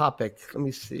next topic. Let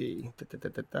me see.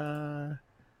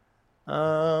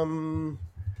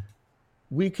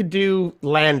 We could do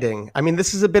landing. I mean,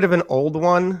 this is a bit of an old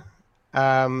one,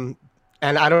 and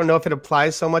I don't know if it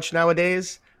applies so much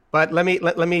nowadays. But let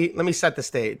me set the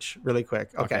stage really quick.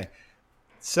 Okay.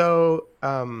 So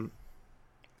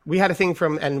we had a thing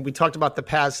and we talked about the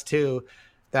pads too.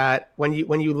 that when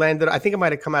you landed, I think it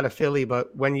might have come out of Philly,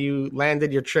 but when you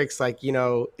landed your tricks, like, you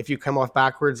know, if you come off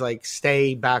backwards, like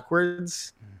stay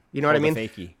backwards. You know what I mean?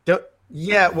 Fakie. Don't,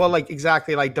 yeah, well, like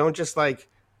exactly, like don't just like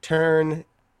turn,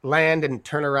 land, and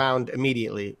turn around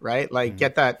immediately, right? Like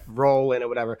get that roll in or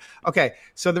whatever. Okay,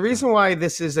 so the reason why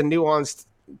this is a nuanced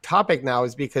topic now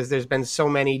is because there's been so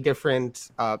many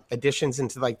different additions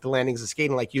into like the landings of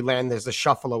skating. Like you land, there's the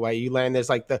shuffle away. You land, there's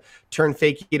like the turn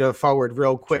fakie to forward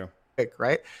real quick. True.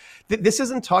 Right? This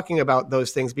isn't talking about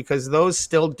those things because those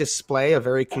still display a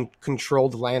very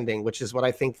controlled landing, which is what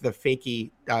I think the fakie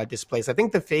displays. I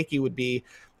think the fakie would be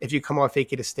if you come off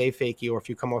fakie to stay fakie, or if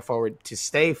you come off forward to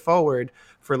stay forward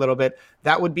for a little bit.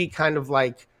 That would be kind of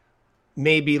like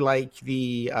maybe like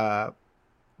the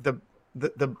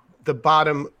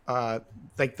bottom,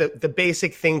 like the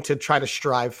basic thing to try to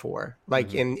strive for,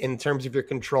 like in terms of your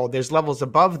control. There's levels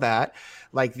above that,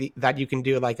 like that you can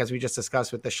do, like as we just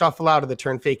discussed with the shuffle out or the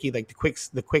turn fakie, like the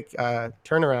quick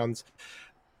turnarounds.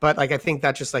 But like I think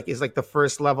that just like is like the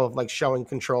first level of like showing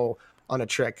control on a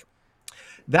trick.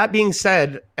 That being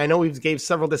said, I know we've gave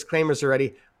several disclaimers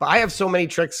already, but I have so many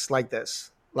tricks like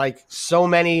this, like so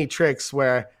many tricks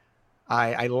where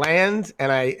I land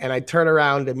and I turn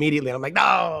around immediately and I'm like,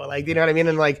 no, like, you know what I mean?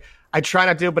 And like, I try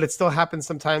not to, but it still happens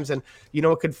sometimes. And you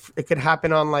know, it could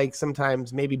happen on like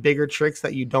sometimes maybe bigger tricks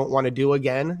that you don't want to do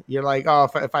again. You're like, oh,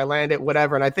 if I land it,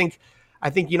 whatever. And I think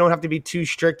you don't have to be too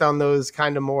strict on those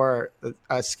kind of more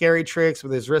scary tricks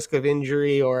where there's risk of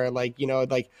injury, or like, you know,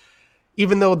 like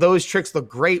even though those tricks look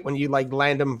great when you like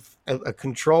land them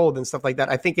controlled and stuff like that,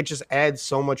 I think it just adds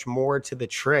so much more to the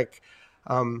trick.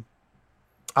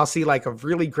 I'll see like a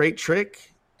really great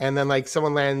trick and then like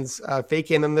someone lands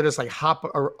fake and then they just like hop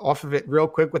off of it real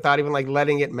quick without even like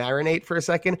letting it marinate for a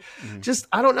second. Just,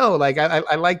 I don't know. Like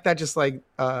I like that. Just like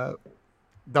the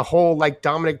whole, like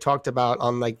Dominic talked about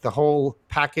on like the whole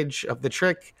package of the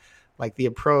trick, like the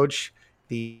approach,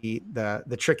 the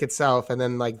trick itself, and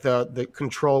then like the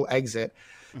control exit.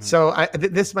 So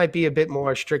this might be a bit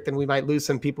more strict and we might lose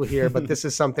some people here, but this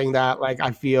is something that like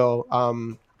I feel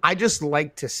I just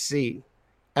like to see.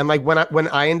 And like when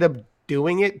I end up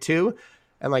doing it too,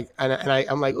 and like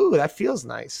I'm like, ooh, that feels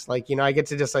nice. Like, you know, I get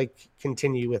to just like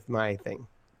continue with my thing.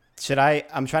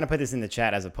 I'm trying to put this in the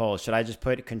chat as a poll. Should I just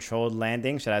put controlled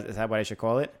landing? Is that what I should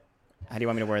call it? How do you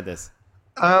want me to word this?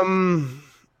 Because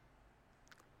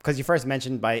you first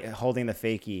mentioned by holding the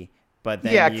fakie, but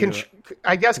then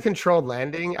I guess controlled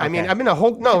landing. Okay. I mean, I'm in a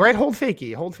hold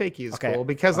fakie. Hold fakie is cool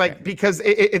because because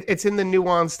it's in the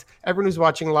nuanced. Everyone who's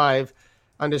watching live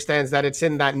understands that it's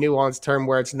in that nuanced term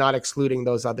where it's not excluding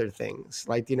those other things.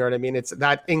 Like, you know what I mean?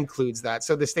 That includes that.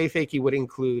 So the stay fakie would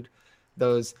include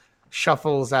those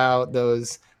shuffles out,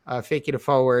 those fakie to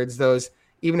forwards, those,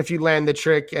 even if you land the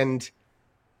trick and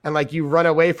like you run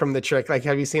away from the trick. Like,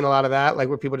 have you seen a lot of that? Like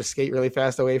where people just skate really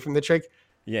fast away from the trick?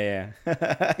 Yeah.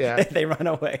 They run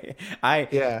away.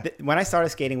 When I started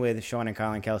skating with Sean and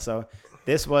Colin Kelso,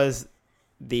 this was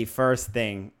the first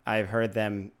thing I've heard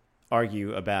them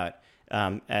argue about.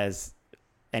 As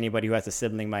anybody who has a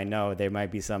sibling might know, there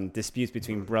might be some disputes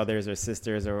between brothers or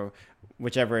sisters or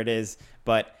whichever it is.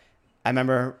 But I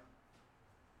remember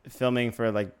filming for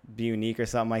like Be Unique or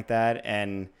something like that,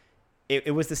 and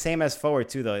it was the same as forward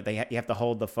too, though. You have to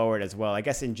hold the forward as well. I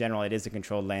guess in general it is a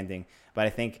controlled landing, but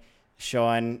I think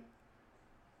Sean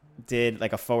did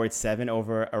like a forward 7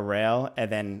 over a rail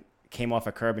and then came off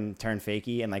a curb and turned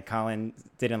fakie, and like Colin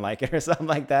didn't like it or something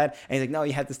like that. And he's like, no,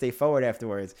 you have to stay forward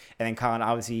afterwards. And then Colin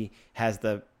obviously has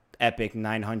the epic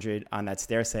 900 on that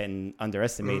stair set and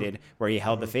underestimated where he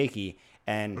held the fakie.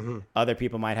 And other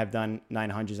people might have done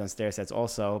 900s on stair sets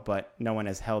also, but no one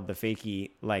has held the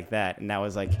fakie like that. And that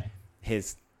was like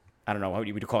his, I don't know what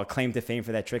you would call it, claim to fame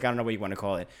for that trick. I don't know what you want to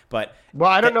call it, but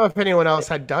I don't know if anyone else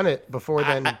had done it before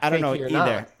then. I don't know either,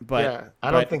 not. But yeah,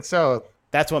 I don't think so.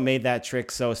 That's what made that trick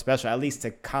so special, at least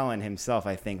to Colin himself.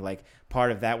 I think like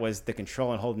part of that was the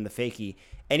control and holding the fakie.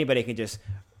 Anybody can just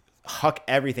huck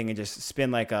everything and just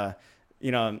spin like a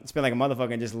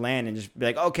motherfucker and just land and just be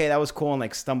like, okay, that was cool, and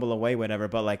like stumble away, whatever.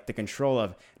 But like the control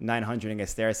of 900 and a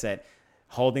stair set,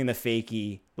 holding the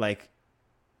fakie, like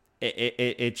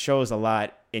it shows a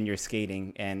lot in your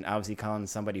skating. And obviously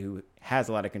Colin's somebody who has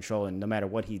a lot of control, and no matter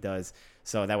what he does,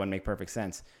 so that would make perfect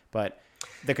sense. But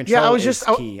the control is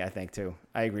key, I think, too.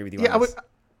 I agree with you. Yeah,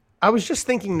 I was just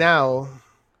thinking now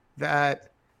that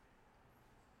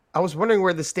I was wondering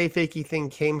where the stay fakie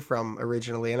thing came from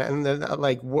originally, and then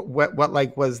like what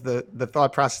like was the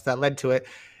thought process that led to it.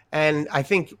 And I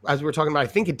think, as we were talking about, I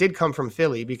think it did come from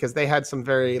Philly because they had some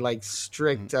very like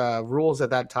strict rules at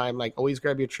that time, like always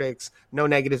grab your tricks, no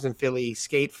negatives in Philly,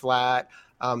 skate flat,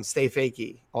 stay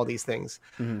fakey, all these things.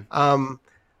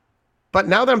 But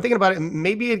now that I'm thinking about it,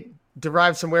 maybe it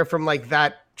derives somewhere from like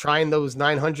that, trying those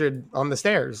 900 on the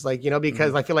stairs, like,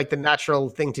 because I feel like the natural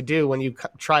thing to do when you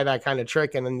try that kind of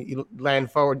trick and then you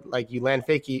land forward, like you land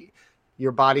fakey,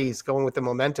 your body's going with the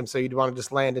momentum. So you'd want to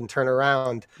just land and turn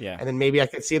around. Yeah. And then maybe I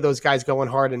could see those guys going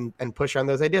hard and push on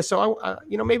those ideas. So,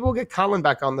 maybe we'll get Colin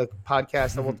back on the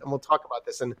podcast and we'll talk about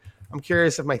this. And I'm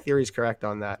curious if my theory is correct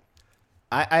on that.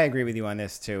 I agree with you on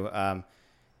this too.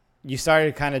 You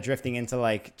started kind of drifting into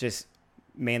like just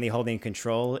mainly holding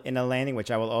control in a landing,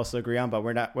 which I will also agree on, but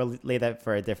we'll lay that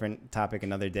for a different topic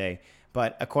another day.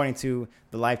 But according to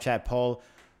the live chat poll,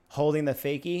 holding the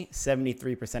fakie,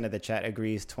 73% of the chat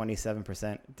agrees,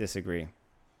 27% disagree.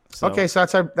 So, okay, so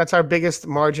that's our biggest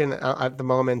margin at the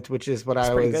moment, which is what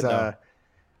I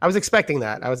was expecting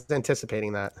that. I was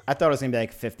anticipating that. I thought it was going to be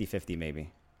like 50-50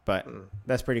 maybe, but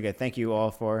that's pretty good. Thank you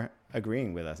all for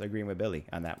agreeing with Billy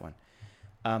on that one.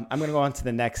 I'm going to go on to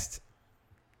the next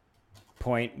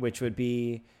point, which would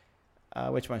be,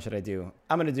 which one should I do?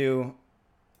 I'm going to do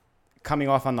coming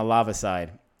off on the lava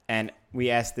side. And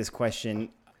we asked this question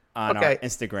on our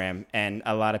Instagram, and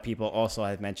a lot of people also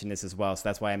have mentioned this as well. So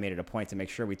that's why I made it a point to make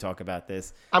sure we talk about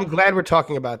this. I'm glad we're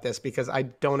talking about this because I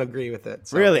don't agree with it.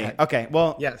 So really? Okay.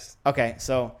 Well, yes. Okay.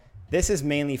 So this is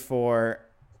mainly for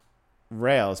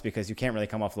rails because you can't really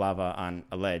come off lava on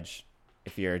a ledge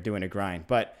if you're doing a grind.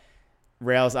 But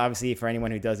rails, obviously, for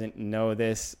anyone who doesn't know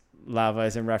this, lava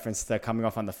is in reference to coming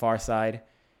off on the far side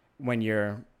when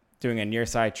you're doing a near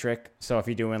side trick. So if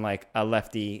you're doing like a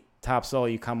lefty topsoul,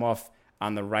 you come off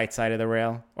on the right side of the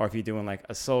rail. Or if you're doing like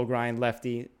a soul grind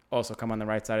lefty, also come on the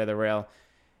right side of the rail.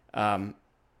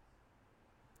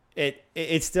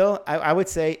 It still, I would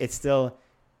say it still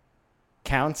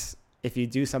counts if you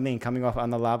do something coming off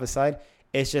on the lava side.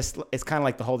 It's kind of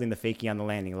like the holding the fakie on the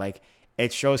landing. Like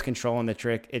it shows control in the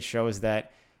trick. It shows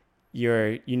that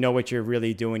you know what you're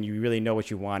really doing. You really know what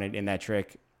you wanted in that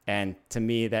trick. And to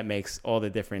me, that makes all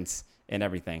the difference in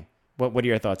everything. What are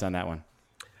your thoughts on that one?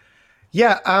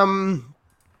 Yeah.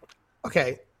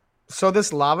 Okay. So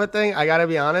this lava thing, I gotta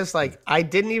be honest, like I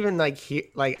didn't even like hear,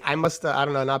 like I must have, I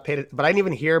don't know, not paid it, but I didn't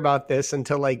even hear about this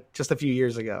until like just a few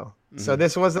years ago. Mm-hmm. So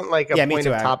this wasn't like a point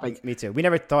of topic. Me too. We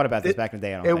never thought about this back in the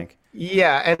day, I don't think.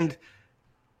 Yeah. And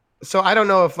so I don't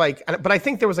know if like, but I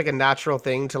think there was like a natural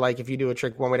thing to like, if you do a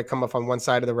trick, one way to come up on one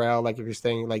side of the rail, like if you're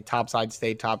staying like top side,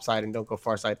 stay top side and don't go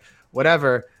far side,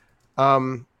 whatever.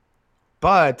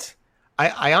 But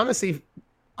I honestly,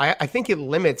 I think it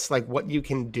limits like what you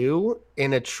can do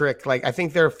in a trick. Like I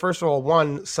think there are, first of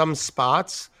all, some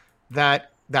spots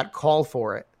that call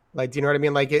for it. Like, do you know what I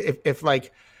mean? Like if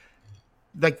like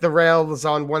the rail is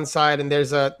on one side and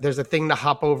there's a thing to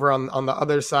hop over on the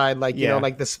other side, like, you know,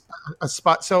 like a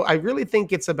spot. So I really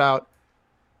think it's about,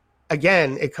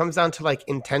 again, it comes down to like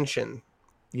intention.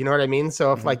 You know what I mean?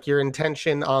 So if like your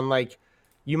intention on like,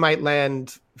 you might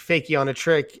land fakie on a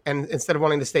trick and instead of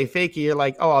wanting to stay fakie, you're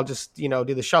like, oh, I'll just, you know,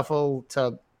 do the shuffle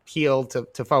to heel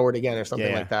to forward again or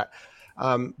something like that.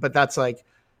 But that's like,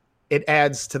 it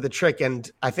adds to the trick. And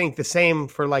I think the same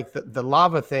for like the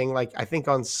lava thing. Like I think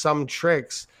on some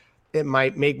tricks, it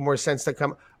might make more sense to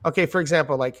come. Okay, for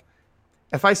example, like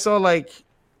if I saw like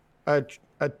a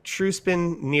true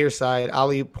spin near side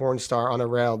Ali porn star on a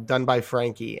rail done by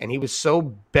Frankie, and he was so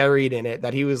buried in it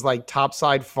that he was like top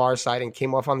side, far side, and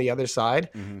came off on the other side.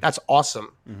 That's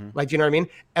awesome. Like, do you know what I mean?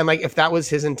 And like if that was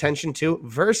his intention too,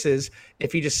 versus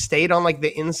if he just stayed on like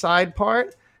the inside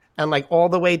part and like all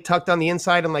the way tucked on the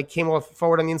inside and like came off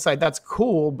forward on the inside, that's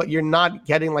cool, but you're not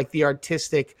getting like the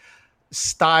artistic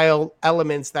style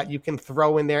elements that you can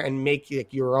throw in there and make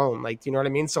like your own. Like, do you know what I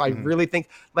mean? So I really think,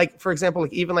 like, for example,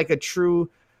 like even like a true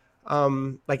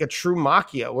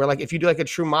macchio, where like if you do like a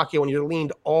true macchio when you're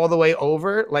leaned all the way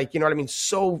over, like, you know what I mean?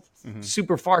 So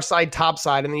super far side, top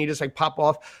side, and then you just like pop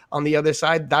off on the other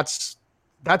side. That's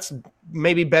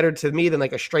maybe better to me than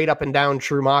like a straight up and down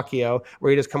true macchio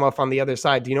where you just come off on the other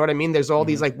side. Do you know what I mean? There's all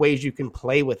these like ways you can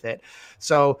play with it.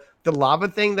 So the lava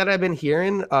thing that I've been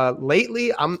hearing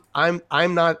lately, I'm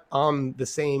not on the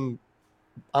same.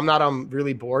 I'm not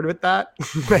really bored with that. Do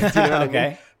you know what I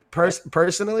mean?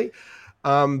 Personally,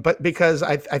 but because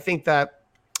I think that,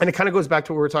 and it kind of goes back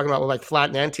to what we were talking about with like flat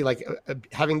and anti, like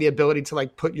having the ability to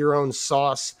like put your own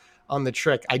sauce on the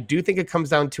trick. I do think it comes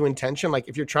down to intention. Like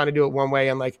if you're trying to do it one way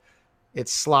and like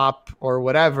it's slop or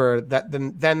whatever,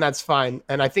 then that's fine.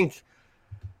 And I think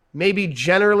maybe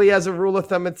generally as a rule of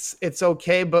thumb, it's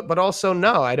okay, but also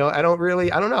no, I don't really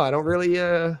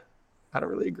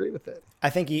agree with it. I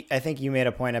think you made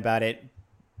a point about it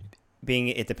being,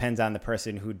 it depends on the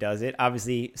person who does it.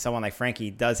 Obviously someone like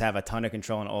Frankie does have a ton of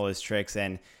control in all his tricks,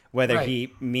 and whether Right.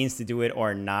 he means to do it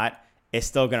or not, it's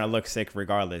still gonna look sick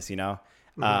regardless.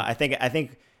 I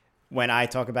think when I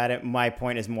talk about it, my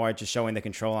point is more just showing the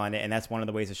control on it, and that's one of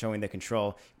the ways of showing the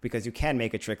control, because you can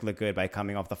make a trick look good by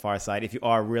coming off the far side if you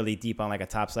are really deep on like a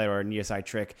top side or a near side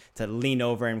trick, to lean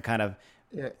over and kind of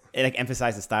like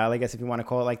emphasize the style, I guess, if you want to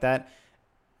call it like that.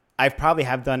 I probably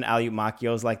have done alley-oop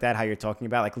machios like that, how you're talking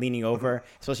about, like leaning over,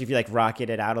 especially if you like rocket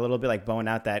it out a little bit, like bowing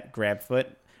out that grab foot.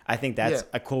 I think that's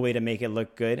a cool way to make it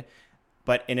look good.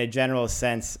 But in a general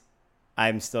sense,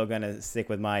 I'm still going to stick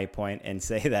with my point and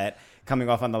say that coming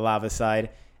off on the lava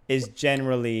side is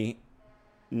generally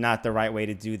not the right way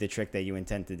to do the trick that you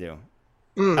intend to do.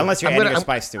 Unless you're adding a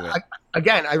spice to it.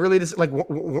 Again, I really just like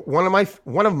one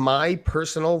of my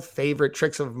personal favorite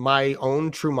tricks of my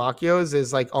own true machios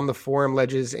is like on the forearm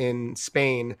ledges in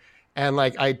Spain, and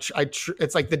like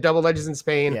it's like the double ledges in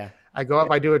Spain. Yeah. I go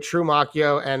up, I do a true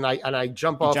machio, and I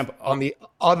jump off on the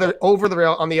other over the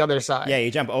rail on the other side. Yeah,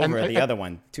 you jump over the other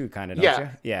one too, kind of. Don't you?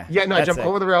 Yeah. No, I jump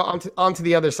over the rail onto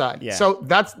the other side. Yeah. So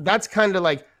that's kind of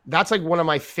like one of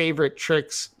my favorite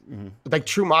tricks, like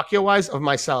true machio wise, of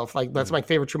myself. Like that's my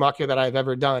favorite true machio that I've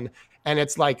ever done, and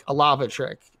it's like a lava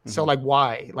trick. So like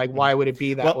why? Like why would it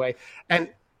be that way? And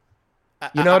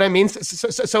you know what I mean?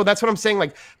 So that's what I'm saying.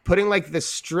 Like putting like the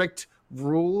strict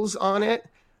rules on it,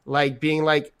 like being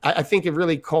like, I think it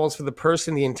really calls for the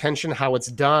person, the intention, how it's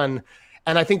done.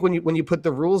 And I think when you put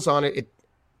the rules on it,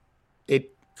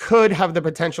 it could have the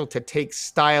potential to take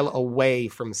style away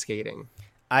from skating.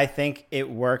 I think it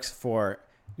works for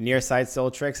near side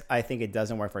sole tricks. I think it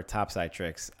doesn't work for top side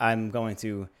tricks. I'm going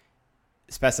to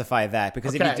specify that,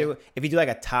 because if you do like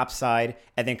a top side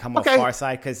and then come off far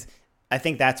side, because I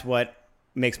think that's what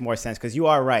makes more sense. Because you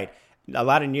are right. A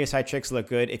lot of near side tricks look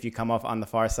good if you come off on the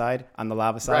far side, on the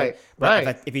lava side.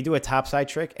 But if you do a top side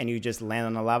trick and you just land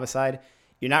on the lava side,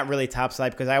 you're not really top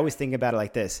side, because I always think about it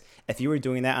like this. If you were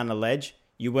doing that on the ledge,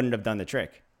 you wouldn't have done the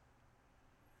trick.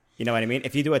 You know what I mean?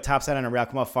 If you do a top side on a rail,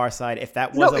 come off far side, if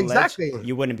that was ledge,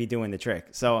 you wouldn't be doing the trick.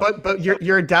 So,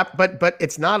 but but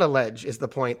it's not a ledge is the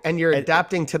point, and you're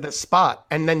adapting to the spot,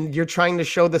 and then you're trying to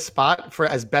show the spot for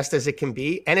as best as it can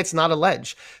be, and it's not a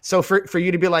ledge. So for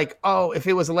you to be like, oh, if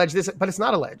it was a ledge, but it's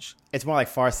not a ledge. It's more like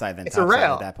far side than it's top a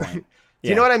rail side at that point. Do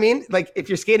you know what I mean? Like if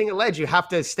you're skating a ledge, you have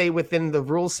to stay within the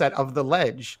rule set of the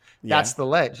ledge. That's the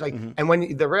ledge. Like, and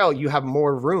when the rail, you have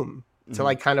more room to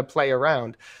like kind of play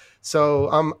around.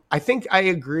 So I think I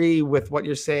agree with what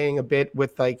you're saying a bit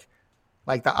with like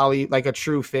the ollie, like a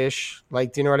true fish.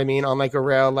 Like, do you know what I mean? On like a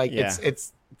rail, like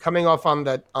it's coming off on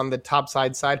the top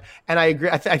side. And I agree.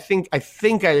 I think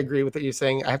I agree with what you're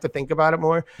saying. I have to think about it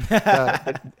more.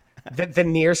 The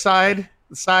near side,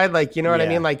 like, you know what I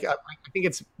mean? Like I think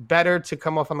it's better to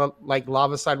come off on the like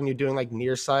lava side when you're doing like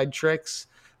near side tricks,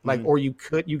 like, or you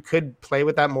could play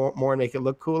with that more and make it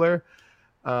look cooler.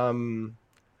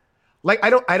 Like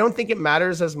I don't think it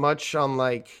matters as much on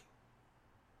like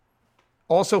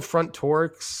also front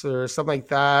torques or something like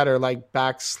that, or like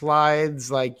back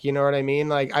slides, like, you know what I mean?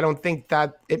 Like I don't think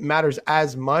that it matters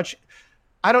as much.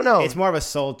 I don't know. It's more of a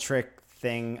soul trick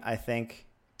thing, I think.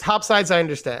 Top sides, I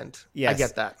understand. Yes. I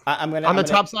get that. On the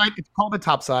top side, it's called the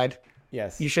top side.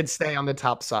 Yes. You should stay on the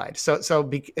top side.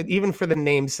 So even for the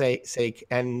name's sake,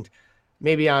 and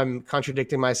maybe I'm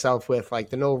contradicting myself with like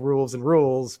the no rules and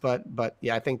rules, but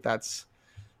yeah, I think that's,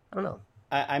 I don't know.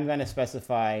 I'm going to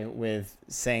specify with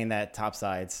saying that top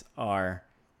sides are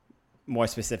more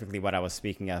specifically what I was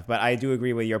speaking of, but I do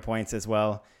agree with your points as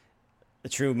well. The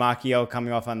true machio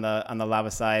coming off on the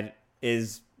lava side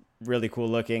is really cool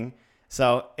looking.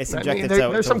 So it's subjected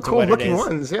there's some cool looking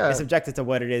ones. Yeah, it's subjected to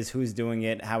what it is, who's doing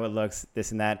it, how it looks,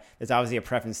 this and that. There's obviously a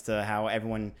preference to how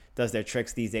everyone does their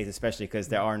tricks these days, especially because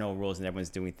there are no rules and everyone's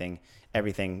doing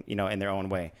everything, you know, in their own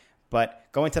way. But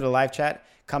going to the live chat,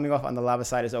 coming off on the lava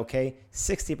side is okay.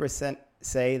 60%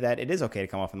 say that it is okay to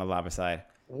come off on the lava side.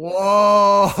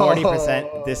 Whoa.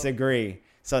 40% disagree.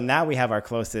 So now we have our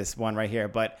closest one right here.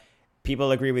 But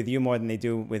people agree with you more than they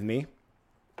do with me.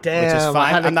 Damn, which is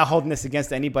fine. I'm not holding this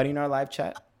against anybody in our live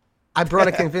chat. I brought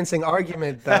a convincing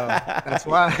argument, though. That's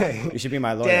why. You should be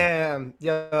my lawyer. Damn.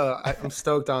 Yo, I'm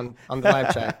stoked on the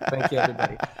live chat. Thank you,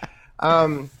 everybody.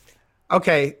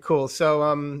 Okay, cool.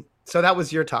 So that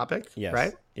was your topic,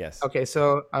 right? Yes. Okay,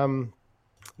 so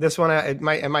this one it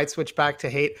might switch back to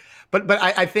hate, but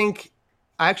I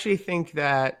actually think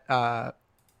that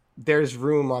there's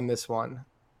room on this one.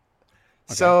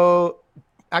 Okay. So.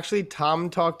 Actually, Tom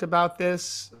talked about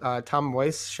this. Tom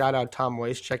Weiss, shout out Tom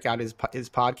Weiss. Check out his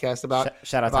podcast about.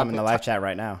 Shout out Tom in the live chat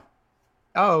right now.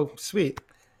 Oh, sweet.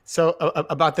 So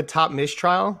about the top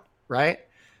mistrial, right?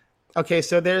 Okay,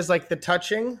 so there's like the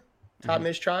touching, top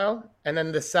mistrial, and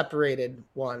then the separated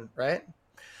one, right?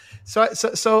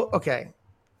 So okay.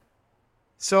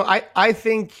 So I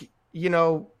think,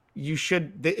 you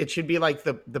should, it should be like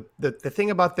the thing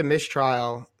about the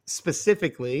mistrial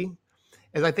specifically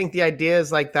is, I think the idea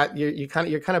is like that you're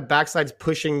kind of backsides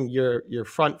pushing your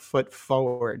front foot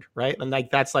forward, right? And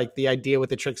like that's like the idea with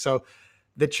the trick. So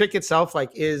the trick itself like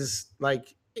is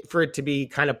like for it to be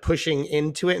kind of pushing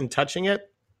into it and touching it.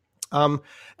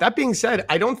 That being said,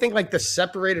 I don't think like the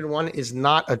separated one is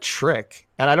not a trick,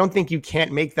 and I don't think you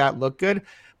can't make that look good.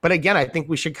 But again, I think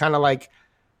we should kind of like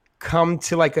come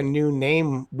to like a new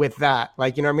name with that.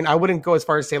 Like, you know what I mean? I wouldn't go as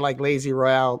far as say like lazy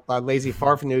royale, lazy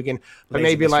Farfanugan, but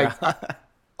maybe like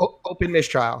open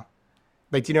mistrial.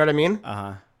 Like, do you know what I mean?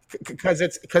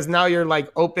 Because now you're like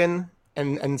open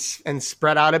and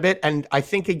spread out a bit. And I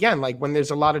think again, like when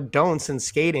there's a lot of don'ts in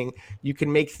skating, you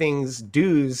can make things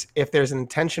do's if there's an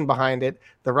intention behind it,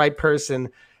 the right person,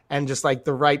 and just like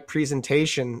the right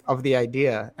presentation of the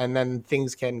idea, and then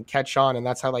things can catch on. And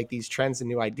that's how like these trends and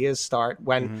new ideas start,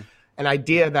 when an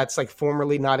idea that's like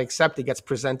formerly not accepted gets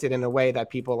presented in a way that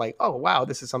people like, oh wow,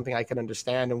 this is something I can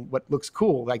understand and what looks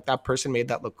cool. Like that person made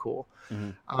that look cool.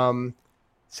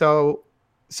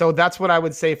 So that's what I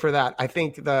would say for that. I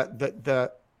think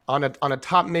the on a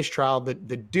top mistrial, the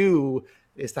do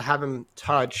is to have him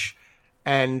touch,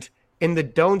 and in the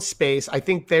don't space, I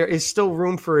think there is still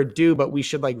room for a do, but we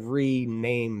should like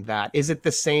rename that. Is it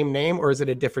the same name or is it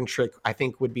a different trick? I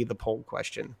think would be the poll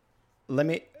question.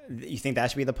 You think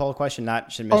that should be the poll question,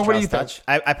 not should mistrials touch?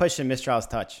 I put should mistrials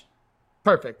touch.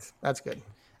 Perfect. That's good.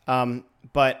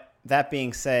 But that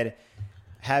being said,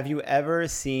 have you ever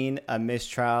seen a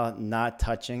mistrial not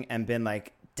touching and been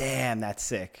like, damn, that's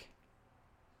sick?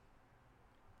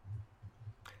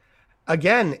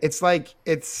 Again, it's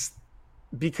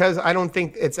because I don't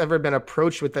think it's ever been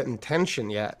approached with that intention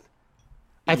yet.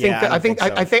 I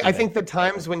think the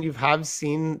times when you have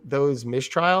seen those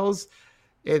mistrials,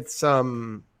 it's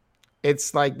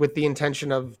like with the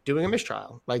intention of doing a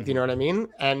mistrial. Like, do you know what I mean?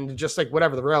 And just like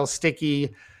whatever, the rail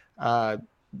sticky,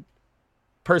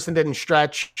 person didn't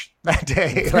stretch that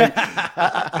day. Like,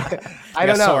 I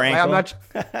don't know. I'm not.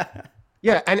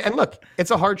 Yeah, and look,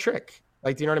 it's a hard trick.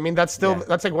 Like, do you know what I mean? That's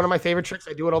like one of my favorite tricks.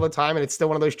 I do it all the time, and it's still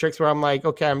one of those tricks where I'm like,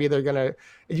 okay, I'm either gonna.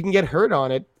 You can get hurt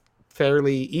on it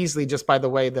fairly easily just by the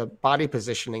way the body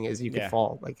positioning is. You can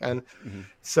fall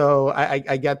so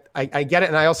I get it,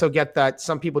 and I also get that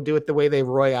some people do it the way they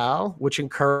royale, which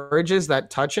encourages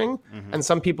that touching, and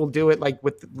some people do it like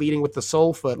with leading with the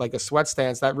sole foot, like a sweat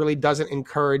stance, that really doesn't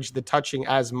encourage the touching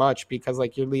as much because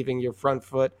like you're leaving your front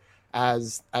foot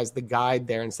as the guide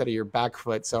there instead of your back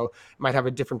foot, so it might have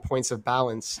a different points of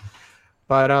balance.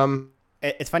 But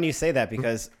it's funny you say that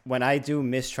because when I do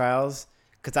mistrials,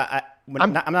 because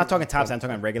I'm not talking tops, I'm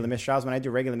talking regular mistrials. When I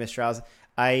do regular mistrials,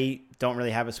 I don't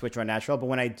really have a switch or natural, but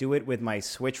when I do it with my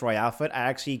switch royale foot, I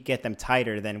actually get them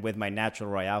tighter than with my natural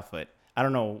royale foot. I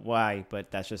don't know why,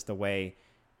 but that's just the way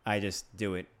I just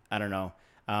do it. I don't know.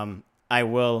 I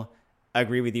will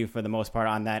agree with you for the most part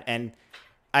on that. And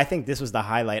I think this was the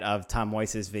highlight of Tom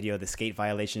Moise's video, the skate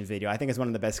violation video. I think it's one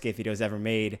of the best skate videos ever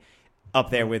made, up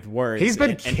there with words. He's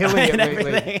been killing it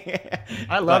lately.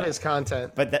 I love his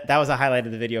content. But that was a highlight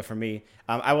of the video for me.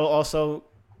 I will also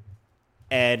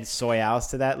add soyals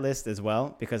to that list as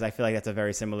well, because I feel like that's a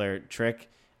very similar trick.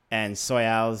 And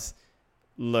soyals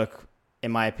look,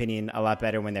 in my opinion, a lot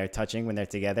better when they're touching, when they're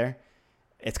together.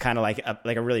 It's kind of like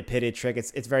a really pitted trick.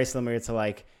 It's very similar to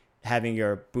like having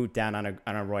your boot down on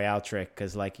a royale trick,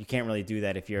 because like you can't really do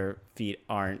that if your feet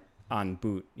aren't on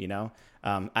boot, you know.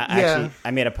 Actually,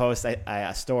 I made a post,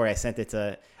 a story.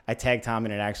 I tagged Tom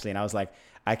in it actually, and I was like,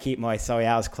 I keep my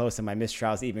soyals close and my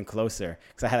mistrials even closer,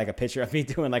 because I had like a picture of me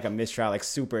doing like a mistrial like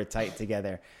super tight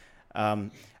together. But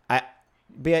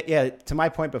yeah, to my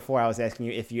point before, I was asking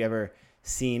you if you ever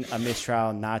seen a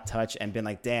mistrial not touch and been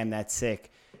like, damn, that's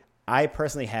sick. I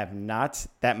personally have not.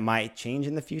 That might change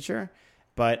in the future,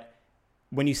 but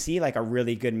when you see like a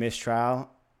really good mistrial,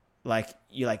 like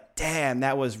you're like, damn,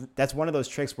 that's one of those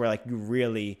tricks where like you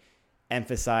really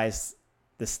emphasize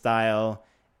the style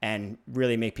and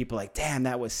really make people like, damn,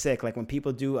 that was sick. Like when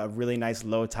people do a really nice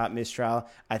low top mistrial,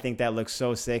 I think that looks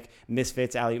so sick.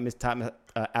 Misfits, alley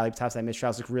topside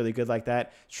mistrials look really good like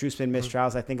that. True spin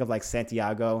mistrials, I think of like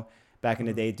Santiago back in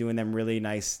the day doing them really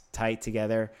nice tight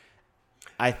together.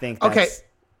 I think that's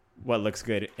what looks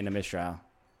good in a mistrial.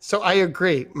 So I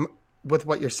agree with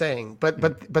what you're saying,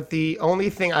 but the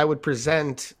only thing I would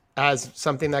present as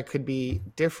something that could be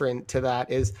different to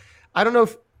that is, I don't know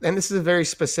if and this is very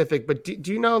specific, but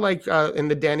do you know, like in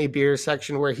the Danny Beer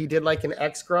section where he did like an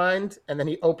X grind and then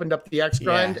he opened up the X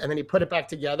grind and then he put it back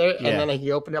together and then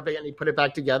he opened up it and he put it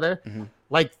back together? Mm-hmm.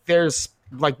 Like there's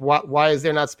like, why is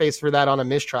there not space for that on a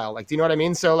mistrial? Like, do you know what I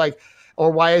mean? So like, or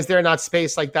why is there not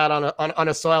space like that on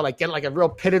a soil? Like get like a real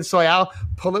pitted soil,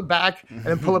 pull it back and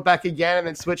then pull it back again and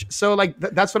then switch. So like,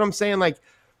 that's what I'm saying. Like,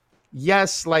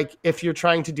 yes, like if you're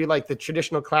trying to do like the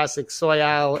traditional classic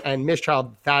soil and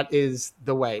mistrial, that is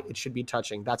the way it should be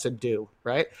touching. That's a do,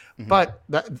 right? Mm-hmm. But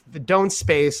the don't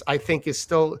space, I think, is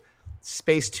still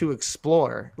space to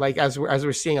explore. Like as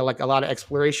we're seeing like a lot of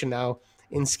exploration now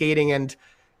in skating and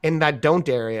in that don't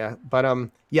area. But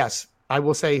yes, I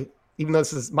will say, even though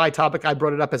this is my topic, I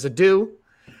brought it up as a do,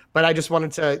 but I just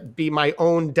wanted to be my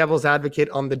own devil's advocate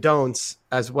on the don'ts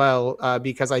as well,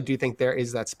 because I do think there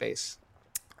is that space.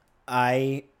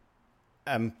 I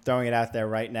am throwing it out there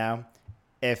right now.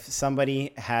 If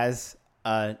somebody has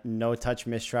a no-touch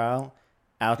mistrial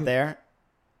out there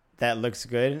that looks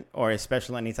good or is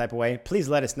special in any type of way, please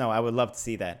let us know. I would love to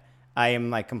see that. I am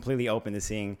like completely open to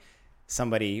seeing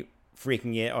somebody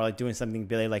freaking it or like doing something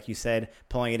Billy, like you said,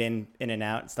 pulling it in and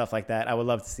out, stuff like that. I would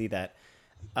love to see that.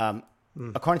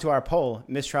 According to our poll,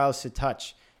 mistrials should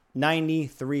touch.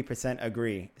 93%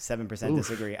 agree, 7%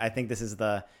 disagree. I think this is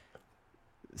the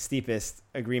steepest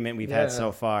agreement we've had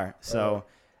so far. So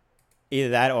either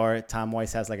that or Tom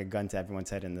Weiss has like a gun to everyone's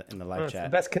head in the live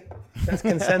chat. Best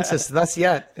consensus thus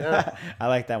yet. Yeah. I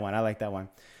like that one.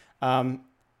 I'm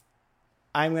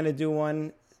going to do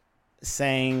one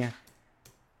saying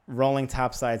rolling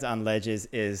topsides on ledges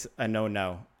is a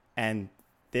no. And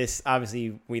this,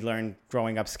 obviously, we learned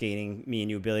growing up skating, me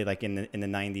and you, Billy, like in the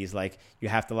 90s, like you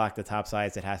have to lock the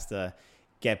topsides. It has to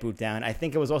get boot down. I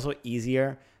think it was also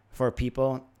easier for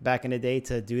people back in the day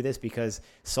to do this because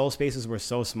sole spaces were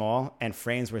so small and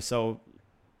frames were so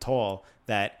tall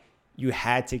that you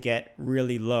had to get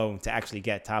really low to actually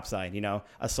get topside. You know,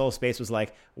 a sole space was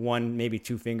like 1, maybe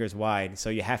 2 fingers wide. So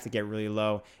you have to get really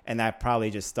low. And that probably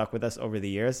just stuck with us over the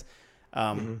years.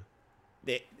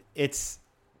 It's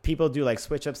people do like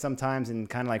switch ups sometimes and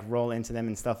kind of like roll into them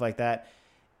and stuff like that.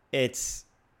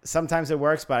 Sometimes it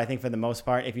works, but I think for the most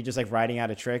part, if you're just like riding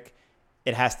out a trick,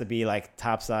 it has to be like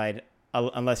topside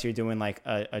unless you're doing like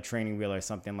a training wheel or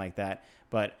something like that.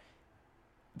 But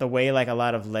the way like a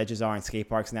lot of ledges are in skate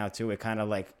parks now too, it kind of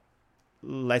like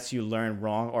lets you learn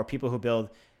wrong. Or people who build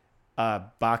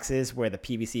boxes where the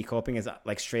PVC coping is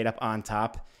like straight up on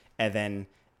top and then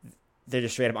they're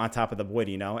just straight up on top of the wood,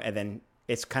 you know, and then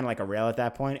it's kind of like a rail at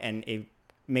that point and it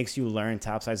makes you learn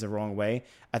topsides the wrong way.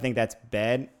 I think that's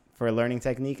bad for learning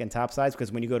technique and topsides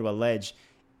because when you go to a ledge,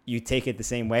 you take it the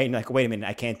same way and you're like, wait a minute,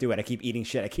 I can't do it. I keep eating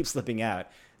shit. I keep slipping out.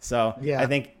 So I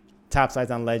think topsides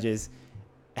on ledges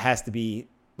has to be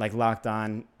like locked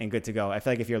on and good to go. I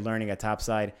feel like if you're learning a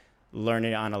topside, learn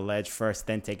it on a ledge first,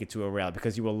 then take it to a rail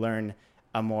because you will learn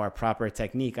a more proper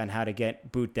technique on how to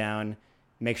get boot down,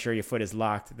 make sure your foot is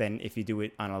locked than if you do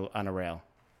it on a rail.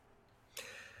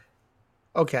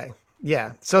 Okay.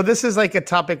 Yeah. So this is like a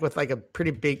topic with like a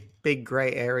pretty big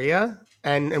gray area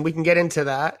and we can get into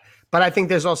that. But I think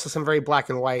there's also some very black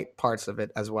and white parts of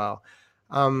it as well.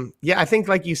 I think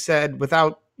like you said,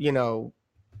 without,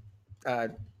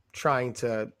 trying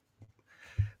to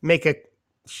make a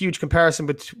huge comparison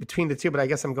between the two, but I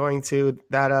guess I'm going to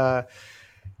that,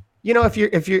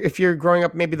 if you're growing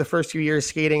up, maybe the first few years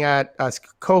skating at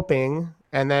coping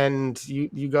and then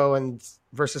you go and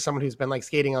versus someone who's been like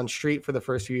skating on street for the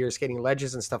first few years, skating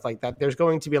ledges and stuff like that, there's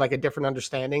going to be like a different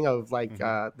understanding of like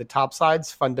the top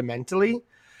sides fundamentally.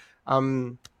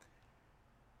 I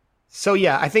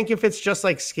think if it's just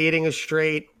like skating a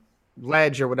straight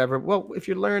ledge or whatever, well, if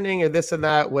you're learning or this and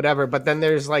that, whatever, but then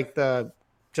there's like the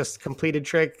just completed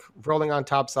trick rolling on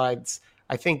top sides.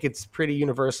 I think it's pretty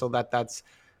universal that that's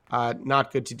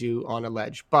not good to do on a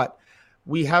ledge, but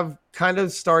we have kind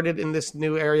of started in this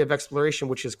new area of exploration,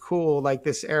 which is cool. Like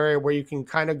this area where you can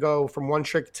kind of go from one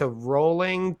trick to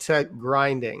rolling to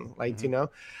grinding. Like,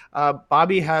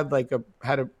 Bobby had like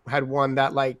had one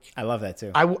that like, I love that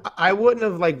too. I wouldn't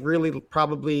have like really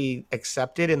probably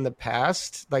accepted in the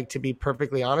past, like to be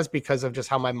perfectly honest, because of just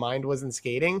how my mind was in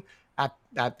skating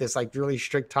at this like really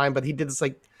strict time. But he did this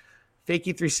like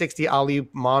fakie 360 ollie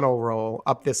mono roll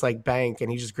up this like bank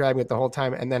and he's just grabbing it the whole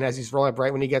time. And then as he's rolling up,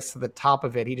 right when he gets to the top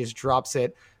of it, he just drops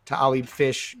it to ollie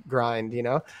fish grind, And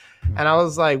I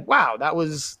was like, wow, that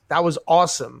was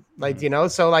awesome. Like,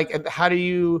 so like, how do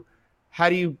you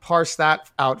parse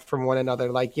that out from one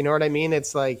another? Like, you know what I mean?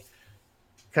 It's like,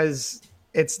 cause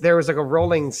there was like a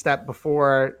rolling step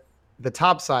before the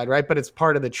top side, right? But it's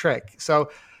part of the trick. So,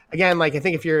 again, like I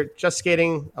think if you're just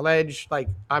skating a ledge, like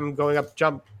I'm going up,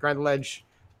 jump, grind the ledge,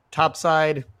 top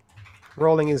side,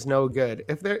 rolling is no good.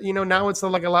 If there, now it's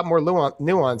like a lot more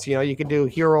nuance. You could do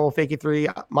hero roll, fakey three,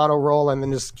 mono roll, and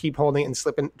then just keep holding it and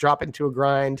slip and drop into a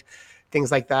grind,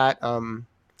 things like that.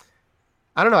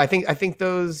 I don't know. I think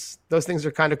those things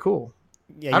are kind of cool.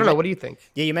 Yeah, I don't know. What do you think?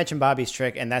 Yeah, you mentioned Bobby's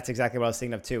trick, and that's exactly what I was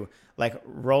thinking of too. Like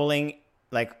rolling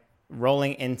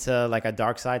into like a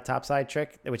dark side, top side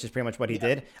trick, which is pretty much what he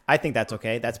did. I think that's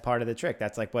okay. That's part of the trick.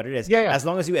 That's like what it is. Yeah. As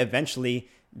long as you eventually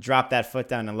drop that foot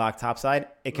down and lock top side,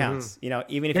 it counts. Even if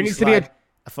There you needs to be slide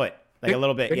a foot, like a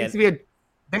little bit. There Yeah.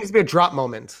 needs to be a drop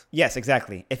moment. Yes,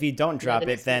 exactly. If you don't drop there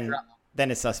it, needs to be a then drop.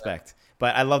 then it's suspect.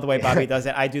 But I love the way Bobby does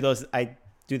it. I do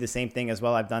the same thing as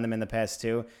well. I've done them in the past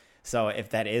too. So if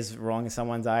that is wrong in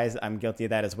someone's eyes, I'm guilty of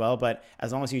that as well. But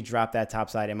as long as you drop that top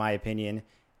side, in my opinion,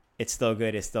 it's still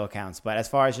good. It still counts. But as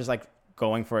far as just like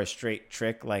going for a straight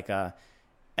trick, like a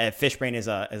fish brain is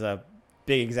a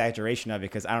big exaggeration of it,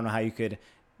 because I don't know how you could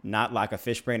not lock a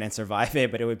fish brain and survive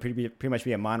it, but it would pretty much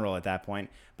be a monorail at that point.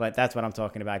 But that's what I'm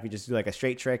talking about. If you just do like a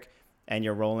straight trick and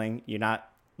you're rolling, you're not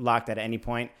locked at any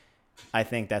point, I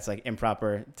think that's like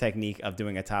improper technique of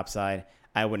doing a top side.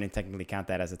 I wouldn't technically count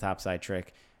that as a top side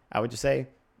trick. I would just say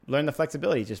learn the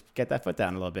flexibility. Just get that foot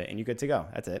down a little bit and you're good to go.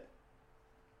 That's it.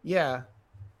 Yeah.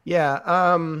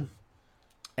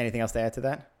 Anything else to add to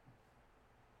that?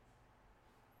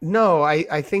 No,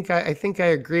 I think I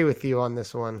agree with you on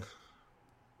this one.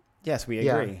 Yes, we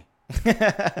agree.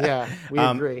 Yeah, we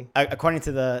agree. According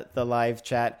to the live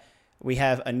chat, we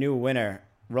have a new winner.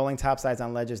 Rolling topsides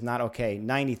on ledges, not okay.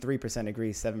 93%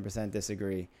 agree, 7%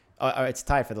 disagree. It's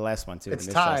tied for the last one, too. It's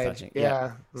tied,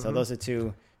 yeah. So those are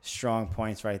two strong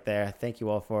points right there. Thank you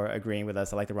all for agreeing with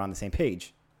us. I like that we're on the same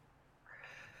page.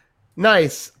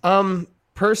 Nice.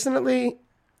 Personally,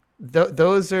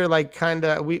 those are like kind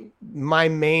of my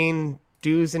main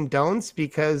do's and don'ts,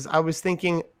 because I was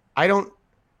thinking I don't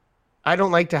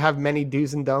like to have many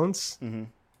do's and don'ts.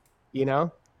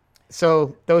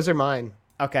 So those are mine.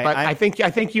 Okay, but I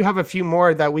think you have a few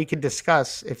more that we could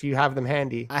discuss if you have them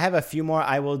handy. I have a few more.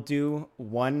 I will do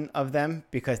one of them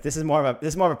because this is more of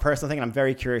a personal thing, and I'm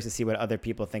very curious to see what other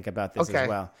people think about this as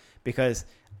well. Because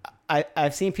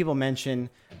I've seen people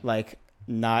mention like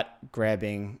not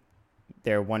grabbing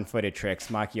their one-footed tricks,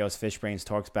 Machios, fish brains,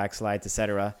 torques, backslides,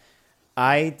 etc.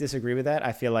 I disagree with that.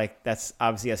 I feel like that's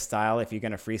obviously a style if you're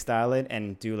going to freestyle it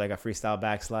and do like a freestyle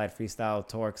backslide, freestyle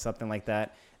torque, something like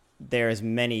that. There's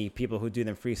many people who do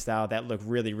them freestyle that look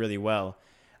really, really well.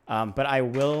 But I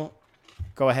will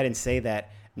go ahead and say that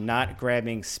not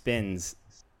grabbing spins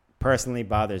personally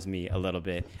bothers me a little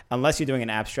bit. Unless you're doing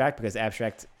an abstract, because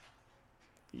abstract,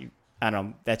 I don't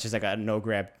know, that's just like a no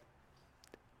grab.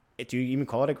 Do you even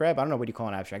call it a grab? I don't know what you call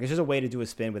an abstract. It's just a way to do a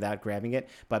spin without grabbing it.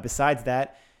 But besides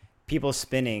that, people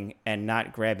spinning and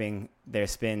not grabbing their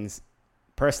spins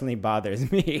personally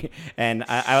bothers me, and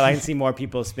I like to see more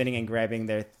people spinning and grabbing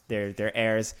their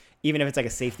airs, even if it's like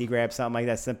a safety grab, something like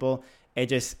that simple.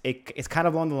 It's kind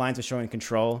of along the lines of showing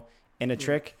control in a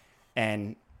trick,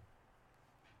 and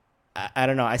I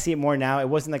don't know. I see it more now. It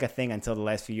wasn't like a thing until the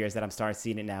last few years that I'm starting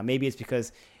seeing it now. Maybe it's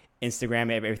because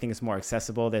Instagram, everything is more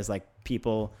accessible. There's like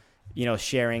people,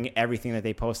 sharing everything that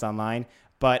they post online,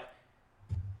 but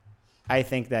I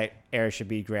think that air should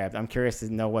be grabbed. I'm curious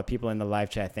to know what people in the live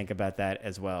chat think about that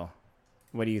as well.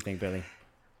 What do you think, Billy?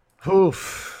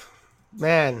 Oof,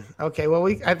 man. Okay, well,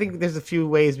 I think there's a few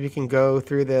ways we can go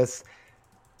through this.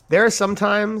 There are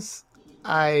sometimes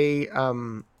I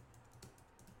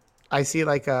see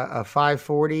like a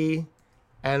 540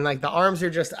 and like the arms are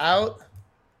just out,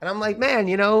 and I'm like, man,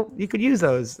 you could use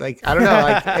those. Like, I don't know,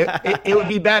 like it would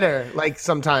be better like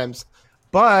sometimes,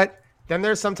 but then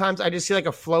there's sometimes I just see like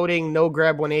a floating no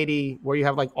grab 180 where you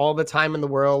have like all the time in the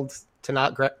world to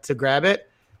not to grab it,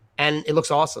 and it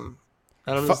looks awesome.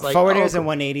 And I'm just like, forward airs and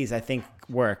 180s, I think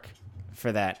work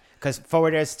for that, because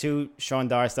forward airs too. Sean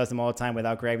Darce does them all the time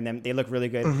without grabbing them. They look really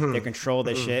good. They control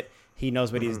their shit. He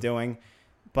knows what he's doing,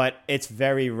 but it's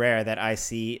very rare that I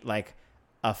see like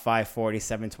a 540,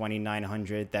 720,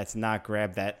 900 that's not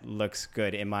grabbed that looks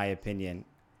good in my opinion.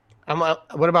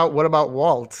 What about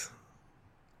Walt?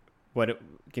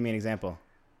 Give me an example.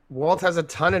 Walt has a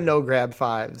ton of no grab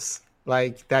fives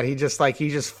like that. He's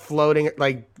just floating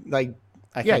like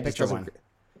I can't picture one.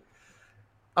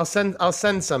 I'll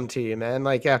send some to you, man.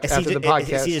 Like after the podcast.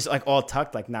 Is he just like all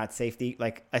tucked, like not safety,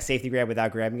 like a safety grab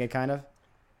without grabbing it, kind of?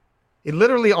 It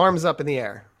literally arms up in the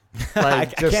air.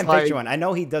 Like, I can't picture one. I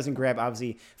know he doesn't grab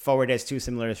obviously forward as too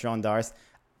similar to Sean Darce.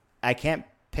 I can't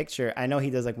picture. I know he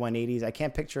does like 180s. I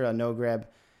can't picture a no grab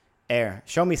air.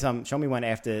 Show me one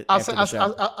after I'll, after se- the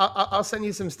show. I'll send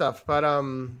you some stuff, but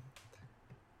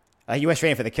You went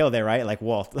straight in for the kill there, right? Like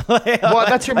Walt. well,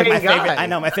 that's your Like main my favorite. guy. I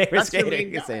know my favorite That's your skater. main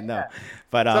You can guy, say no, yeah.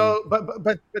 but So,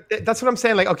 but that's what I'm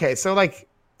saying. Like, okay, so like,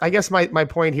 I guess my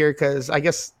point here, because I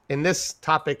guess in this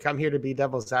topic, I'm here to be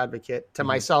devil's advocate to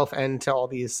myself and to all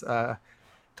these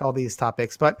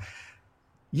topics. But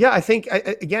yeah, I think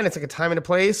again, it's like a time and a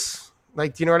place.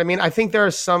 Like, do you know what I mean? I think there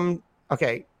are some.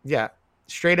 Okay, yeah,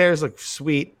 straight airs look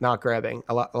sweet, not grabbing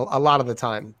a lot of the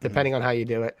time, depending on how you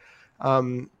do it.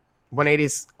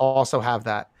 180s also have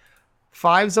that.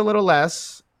 Five's a little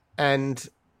less, and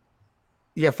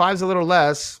yeah, five's a little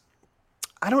less.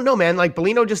 I don't know, man. Like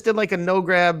Bellino just did like a no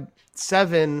grab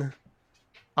 7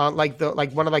 on like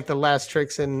one of like the last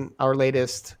tricks in our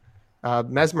latest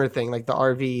Mesmer thing, like the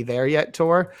RV There Yet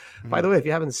tour. By the way, if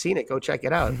you haven't seen it, go check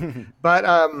it out.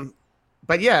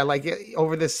 But yeah, like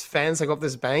over this fence, like off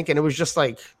this bank, and it was just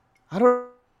like, I don't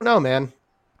know, man.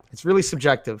 It's really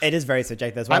subjective. it is very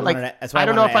subjective. That's why I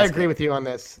don't know if I agree with you on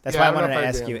this. That's Yeah, why I don't know wanted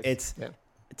if to agree ask you. on this. It's Yeah.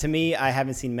 to me, I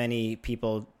haven't seen many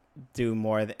people do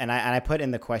more. And I put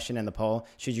in the question in the poll: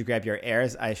 should you grab your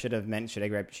airs? I should have meant should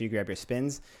you grab your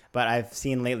spins? But I've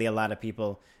seen lately a lot of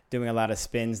people doing a lot of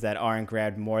spins that aren't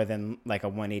grabbed more than like a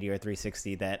 180 or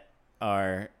 360 that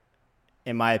are,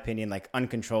 in my opinion, like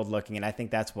uncontrolled looking. And I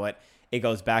think that's what it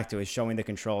goes back to, is showing the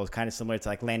control. It's kind of similar to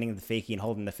like landing the fakie and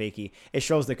holding the fakie. It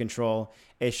shows the control.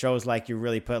 It shows like you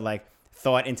really put like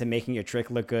thought into making your trick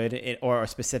look good or a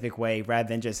specific way, rather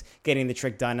than just getting the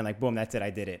trick done and like, boom, that's it. I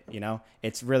did it. You know,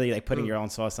 it's really like putting your own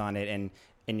sauce on it and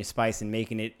your spice and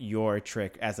making it your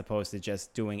trick, as opposed to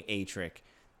just doing a trick.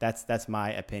 That's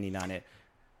my opinion on it.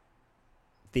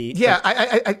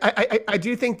 I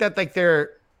do think that like they're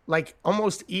like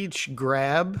almost each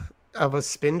grab of a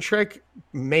spin trick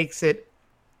makes it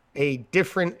a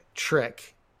different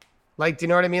trick. Like, do you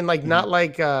know what I mean? Like not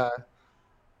like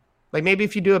maybe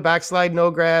if you do a backslide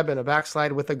no grab and a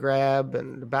backslide with a grab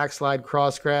and a backslide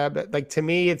cross grab, like to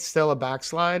me it's still a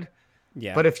backslide.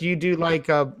 Yeah. But if you do like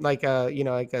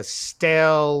a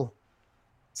stale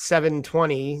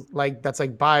 720, like that's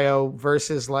like bio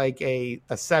versus like a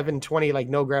 720 like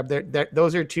no grab,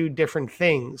 those are two different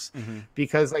things.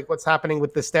 Because like what's happening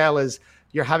with the stale is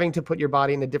you're having to put your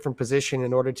body in a different position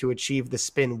in order to achieve the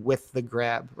spin with the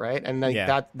grab, right? And like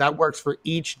that works for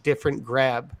each different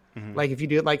grab. Like if you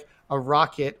do it like a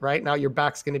rocket, right, now your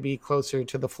back's going to be closer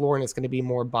to the floor and it's going to be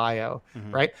more bio,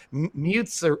 right?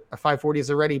 Mutes are 540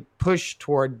 is already pushed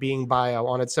toward being bio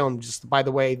on its own, just by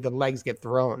the way the legs get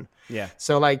thrown. Yeah.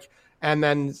 So like, and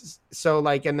then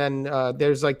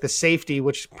there's like the safety,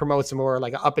 which promotes more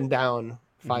like a up and down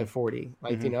 540,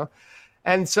 like, you know?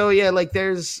 And so, yeah, like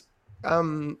there's,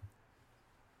 I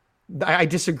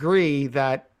disagree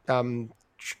that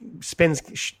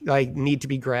spins like need to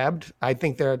be grabbed. I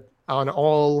think they're on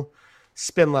all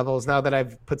spin levels. Now that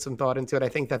I've put some thought into it, I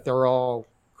think that they're all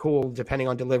cool depending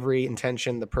on delivery,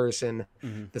 intention, the person,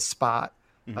 the spot.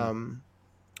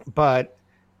 But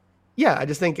yeah, I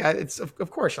just think it's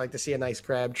of course I like to see a nice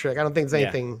grab trick. I don't think there's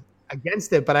anything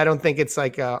against it, but I don't think it's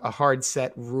like a hard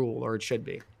set rule, or it should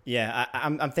be. Yeah,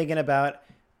 I'm thinking about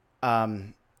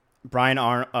Ryan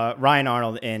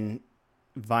Arnold in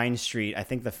Vine Street. I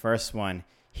think the first one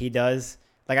he does,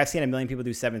 like I've seen a million people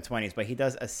do 720s, but he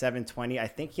does a 720. I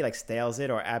think he like stales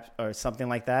it or something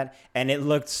like that, and it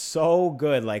looked so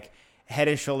good, like head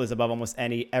and shoulders above almost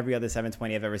every other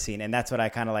 720 I've ever seen. And that's what I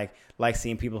kind of like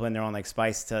seeing people putting their own like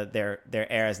spice to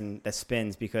their airs and the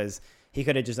spins, because he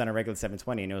could have just done a regular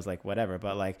 720 and it was like whatever,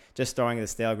 but like just throwing the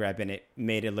stale grab in it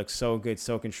made it look so good,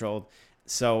 so controlled,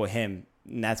 so him.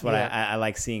 And that's what I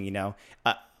like seeing, you know.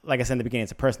 Like I said in the beginning,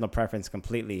 it's a personal preference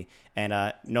completely.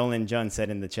 And Nolan John said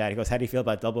in the chat, he goes, how do you feel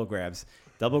about double grabs?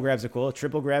 Double grabs are cool.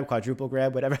 Triple grab, quadruple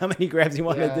grab, whatever, how many grabs you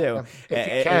want to do.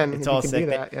 It's all sick.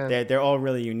 They're all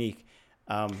really unique.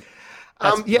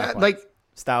 Like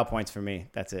style points for me.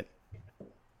 That's it.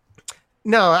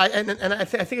 No, I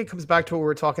think it comes back to what we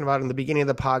were talking about in the beginning of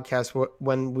the podcast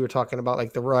when we were talking about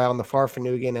like the Royale and the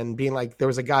Farfignugan, and being like there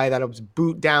was a guy that was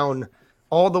boot down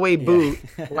all the way boot,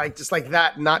 like just like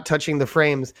that, not touching the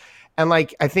frames. And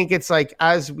like, I think it's like,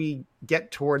 as we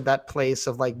get toward that place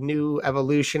of like new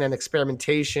evolution and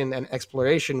experimentation and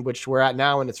exploration, which we're at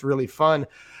now, and it's really fun.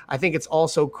 I think it's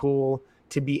also cool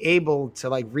to be able to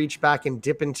like reach back and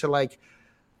dip into like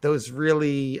those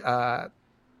really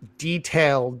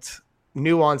detailed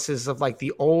nuances of like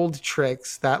the old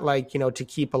tricks that like, you know, to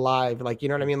keep alive, like, you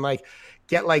know what I mean? Like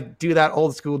do that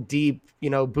old school deep, you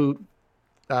know, boot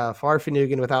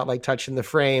Farfignugan without like touching the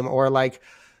frame, or like,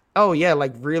 oh yeah,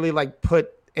 like really like put,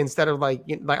 instead of like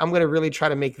I'm going to really try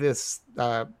to make this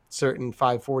certain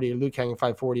 540 or Liu Kang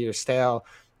 540 or stale,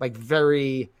 like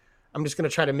very, I'm just going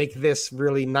to try to make this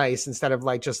really nice instead of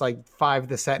like just like 5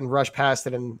 the set and rush past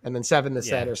it and then 7 the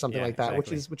set or something like that,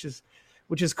 exactly.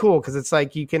 which is cool. Cause it's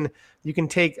like you can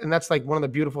take, and that's like one of the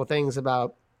beautiful things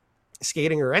about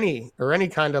skating or any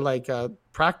kind of like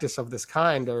practice of this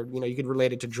kind, or you could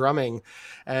relate it to drumming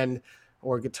and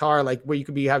or guitar, like where you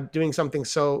could be doing something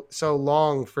so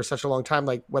long for such a long time,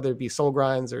 like whether it be soul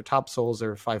grinds or top souls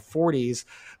or 540s.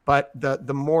 But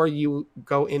the more you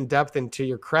go in depth into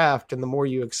your craft and the more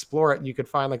you explore it, you could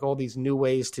find like all these new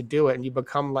ways to do it, and you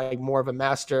become like more of a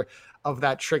master of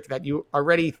that trick that you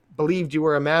already believed you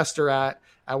were a master at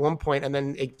one point, and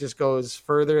then it just goes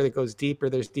further, it goes deeper,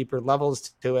 there's deeper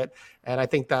levels to it. And I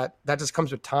think that just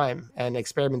comes with time and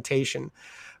experimentation.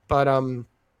 But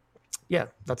yeah,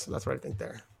 that's what I think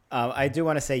there. I do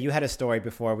want to say you had a story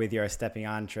before with your stepping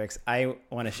on tricks. I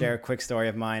want to share a quick story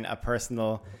of mine, a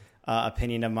personal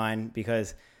opinion of mine,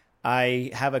 because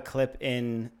I have a clip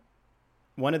in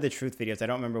one of the Truth videos. I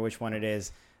don't remember which one it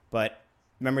is, but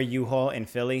remember U-Haul in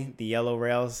Philly, the yellow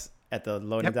rails at the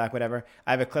loading dock, whatever.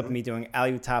 I have a clip of me doing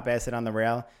alley top acid on the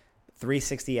rail,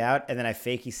 360 out, and then I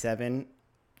fakie 7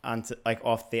 onto like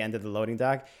off the end of the loading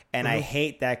dock, and I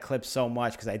hate that clip so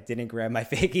much because I didn't grab my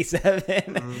fakie 7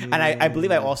 and I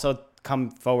believe I also come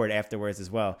forward afterwards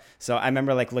as well. So I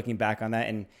remember like looking back on that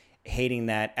and hating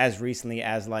that as recently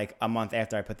as like a month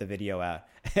after I put the video out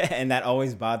and that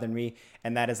always bothered me,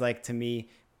 and that is like to me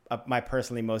my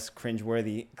personally most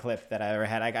cringeworthy clip that I ever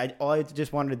had. All I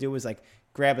just wanted to do was like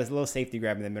grab a little safety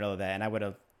grab in the middle of that, and I would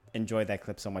have enjoyed that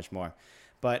clip so much more.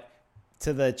 But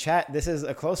to the chat, this is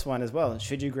a close one as well.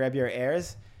 Should you grab your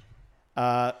airs?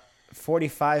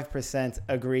 45%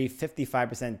 agree,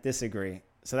 55% disagree.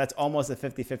 So that's almost a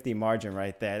 50-50 margin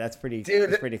right there. That's pretty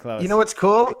close. You know what's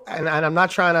cool? And I'm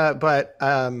not trying to, but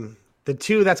the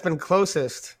two that's been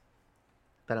closest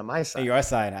been on my side. Your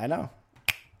side, I know.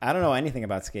 I don't know anything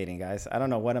about skating, guys. I don't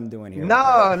know what I'm doing here. No.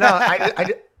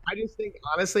 I just think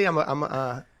honestly,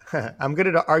 I'm good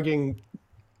at arguing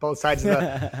both sides of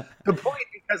the point,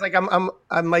 because like I'm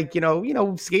like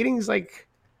skating's like,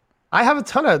 I have a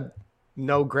ton of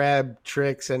no grab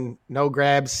tricks and no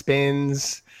grab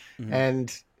spins,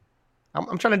 and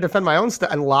I'm trying to defend my own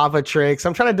stuff, and lava tricks.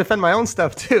 I'm trying to defend my own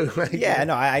stuff too. Like, yeah,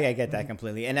 no, I get that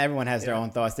completely, and everyone has their own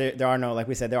thoughts. There are no, like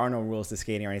we said, there are no rules to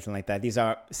skating or anything like that. These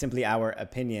are simply our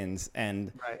opinions,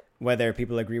 and whether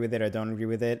people agree with it or don't agree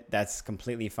with it, that's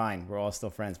completely fine. We're all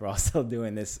still friends. We're all still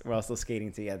doing this. We're all still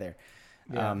skating together.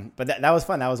 Yeah. But that was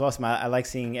fun. That was awesome. I like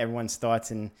seeing everyone's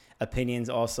thoughts and opinions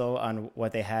also on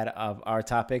what they had of our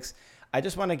topics. I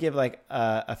just want to give like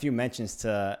a few mentions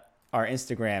to our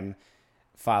Instagram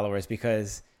followers,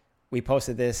 because we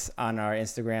posted this on our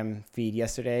Instagram feed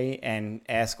yesterday and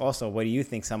ask also, what do you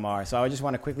think some are? So I just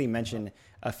want to quickly mention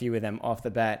a few of them off the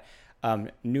bat.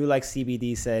 New Like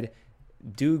CBD said,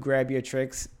 do grab your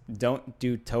tricks. Don't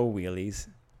do toe wheelies.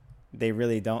 They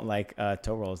really don't like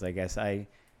toe rolls, I guess. I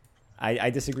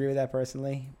disagree with that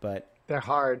personally, but they're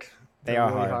hard. They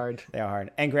are really hard. They are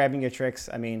hard. And grabbing your tricks,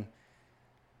 I mean,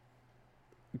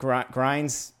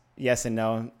 grinds, yes and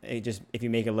no. It just, if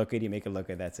you make it look good, you make it look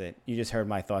good. That's it. You just heard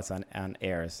my thoughts on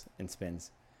airs and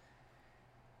spins.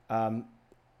 I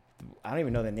don't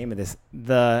even know the name of this.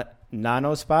 The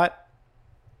Nano Spot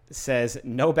says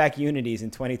no back unities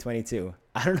in 2022.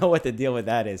 I don't know what the deal with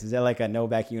that is. Is there like a no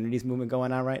back unities movement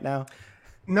going on right now?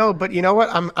 No, but you know what?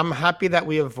 I'm happy that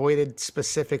we avoided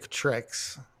specific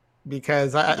tricks,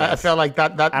 because I feel like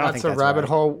that's a rabbit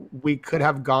hole we could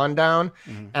have gone down,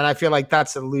 and I feel like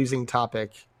that's a losing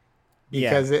topic,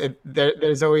 because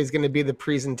there's always going to be the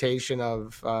presentation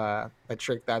of a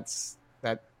trick that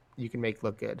you can make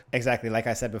look good. Exactly, like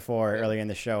I said before earlier in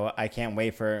the show, I can't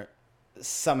wait for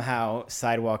somehow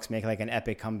sidewalks make like an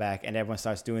epic comeback and everyone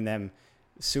starts doing them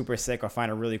super sick, or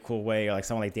find a really cool way, or like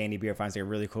someone like Danny Beer finds like a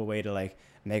really cool way to like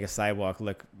make a sidewalk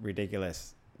look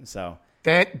ridiculous. So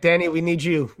Danny, we need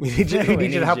you. We need you. We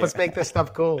need you to help us make this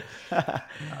stuff cool.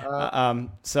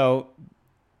 So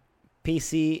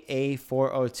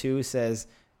PCA402 says,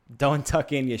 don't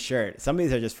tuck in your shirt. Some of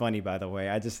these are just funny, by the way.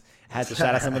 I just had to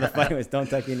shout out some of the funny ones. Don't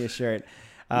tuck in your shirt.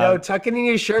 No, tucking in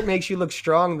your shirt makes you look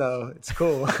strong, though. It's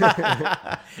cool.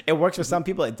 It works for some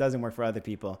people. It doesn't work for other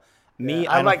people. Me,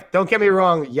 I like. Don't get me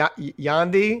wrong,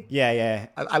 Yandy. Yeah.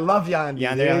 I love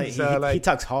Yandy. He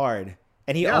tucks hard,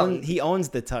 and he owns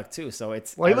the tuck too. So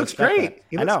it's he looks great.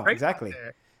 I know exactly.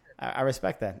 I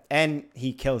respect that, and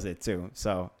he kills it too.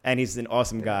 So, and he's an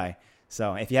awesome guy.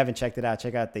 So if you haven't checked it out,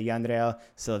 check out the Yandriel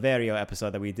Silverio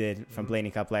episode that we did from Blaney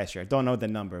Cup last year. Don't know the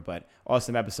number, but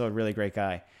awesome episode. Really great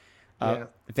guy.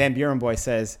 Van Buren Boy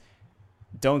says,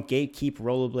 don't gatekeep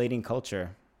rollerblading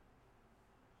culture.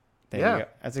 There you go.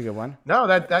 That's a good one. No,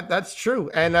 that's true.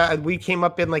 And we came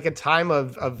up in like a time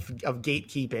of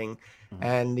gatekeeping,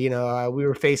 and we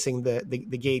were facing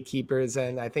the gatekeepers,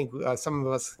 and I think some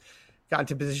of us got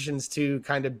into positions to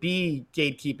kind of be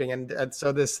gatekeeping, and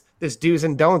so this do's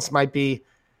and don'ts might be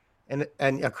and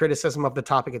a criticism of the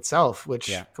topic itself,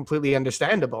 which completely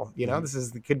understandable.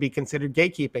 This could be considered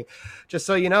gatekeeping. Just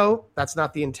so you know, that's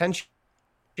not the intention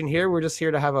here. We're just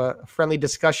here to have a friendly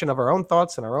discussion of our own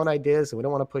thoughts and our own ideas, and we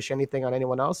don't want to push anything on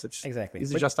anyone else.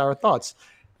 These are just our thoughts.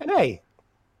 And hey,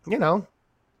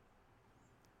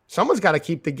 someone's got to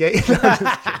keep the gate.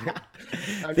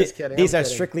 I'm just kidding. These are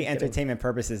strictly entertainment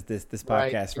purposes. This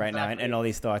podcast right now, and all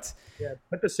these thoughts. Yeah,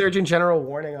 put the Surgeon General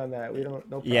warning on that. We don't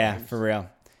know. Yeah, for real.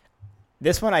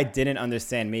 This one I didn't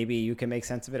understand. Maybe you can make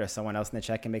sense of it, or someone else in the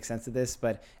chat can make sense of this.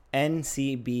 But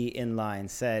NCB Inline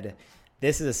said,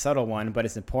 "This is a subtle one, but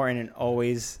it's important and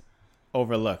always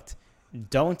overlooked.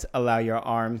 Don't allow your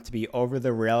arm to be over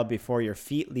the rail before your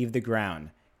feet leave the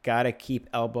ground. Gotta keep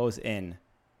elbows in."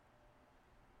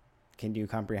 Can you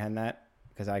comprehend that?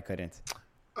 Because I couldn't.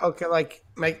 Okay, like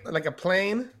a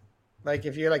plane. Like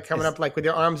if you're like coming up like with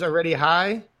your arms already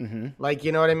high, like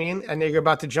you know what I mean, and you're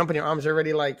about to jump and your arms are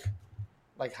already like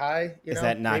high. Is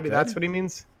that not maybe good? That's what he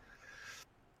means.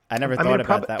 I never thought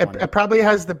about that one. It probably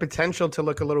has the potential to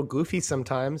look a little goofy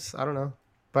sometimes. I don't know,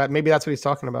 but maybe that's what he's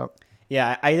talking about.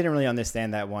 Yeah, I didn't really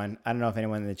understand that one. I don't know if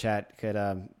anyone in the chat could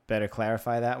better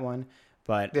clarify that one,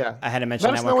 but I had to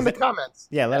mention that one. Let us know in the comments.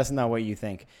 Yeah, let us know what you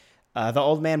think. The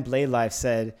Old Man Blade Life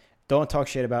said, "Don't talk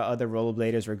shit about other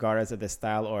rollerbladers regardless of their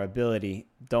style or ability.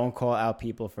 Don't call out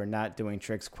people for not doing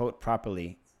tricks, quote,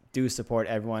 properly. Do support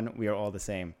everyone. We are all the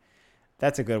same."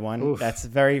 That's a good one. Oof. That's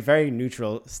very, very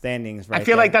neutral standings right I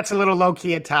feel like that's a little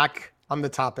low-key attack on the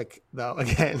topic, though,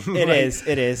 again.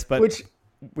 It is. But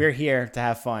we're here to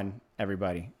have fun,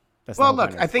 everybody.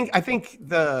 Look, I think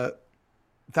the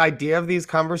idea of these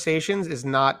conversations is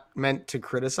not meant to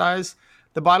criticize.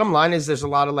 The bottom line is there's a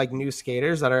lot of like new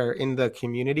skaters that are in the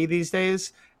community these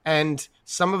days, and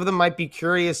some of them might be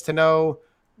curious to know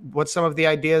what some of the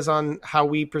ideas on how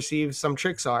we perceive some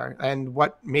tricks are and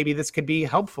what maybe this could be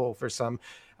helpful for some.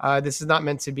 This is not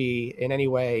meant to be in any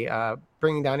way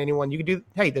bringing down anyone. You can do,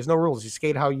 hey, there's no rules. You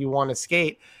skate how you want to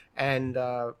skate. And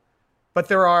but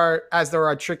there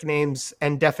are trick names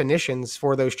and definitions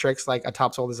for those tricks, like a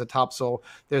topsoul is a topsoul.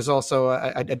 There's also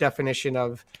a definition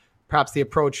of perhaps the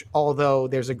approach, although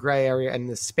there's a gray area in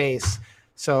the space.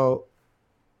 So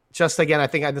just again, I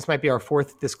think this might be our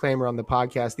fourth disclaimer on the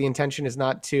podcast. The intention is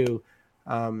not to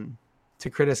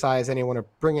criticize anyone or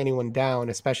bring anyone down,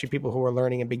 especially people who are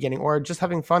learning and beginning or just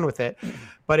having fun with it.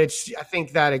 But I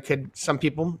think that some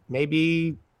people may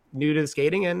be new to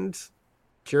skating and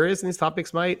curious, and these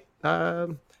topics might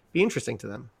be interesting to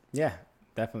them. Yeah,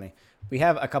 definitely. We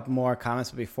have a couple more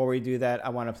comments, but before we do that, I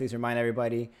want to please remind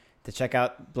everybody to check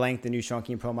out Blank, the new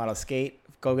Shonky Pro Model Skate.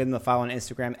 Go give them a follow on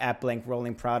Instagram at Blank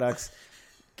Rolling Products.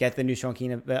 Get the new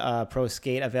Shonky Pro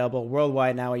Skate available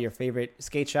worldwide now at your favorite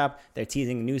skate shop. They're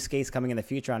teasing new skates coming in the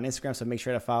future on Instagram, so make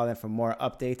sure to follow them for more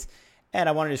updates. And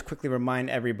I want to just quickly remind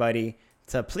everybody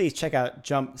to please check out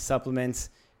Jump Supplements.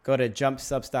 Go to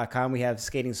jumpsubs.com. We have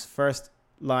skating's first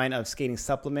line of skating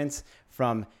supplements,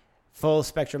 from full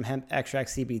spectrum hemp extract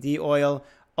CBD oil,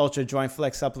 Ultra Joint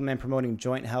Flex supplement promoting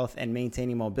joint health and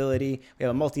maintaining mobility. We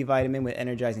have a multivitamin with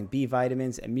energizing B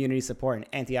vitamins, immunity support,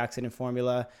 and antioxidant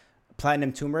formula.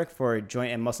 Platinum turmeric for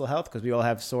joint and muscle health, because we all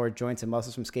have sore joints and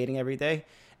muscles from skating every day.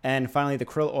 And finally, the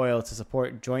krill oil to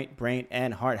support joint, brain,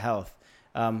 and heart health.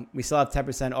 We still have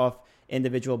 10% off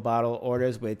individual bottle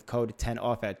orders with code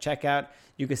 10OFF at checkout.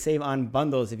 You can save on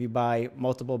bundles if you buy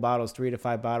multiple bottles, 3 to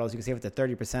 5 bottles. You can save up to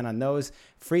 30% on those.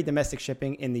 Free domestic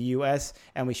shipping in the U.S.,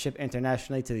 and we ship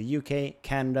internationally to the U.K.,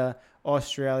 Canada,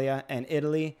 Australia, and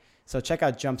Italy. So check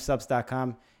out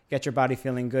jumpsubs.com. Get your body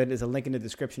feeling good. There's a link in the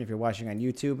description if you're watching on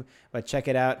YouTube. But check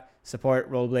it out.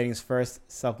 Support rollerblading's first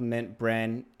supplement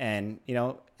brand, and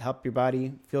help your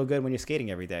body feel good when you're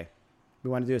skating every day. We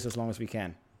want to do this as long as we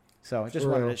can. So I just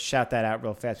wanted to shout that out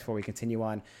real fast before we continue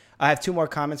on. I have 2 more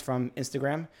comments from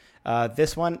Instagram.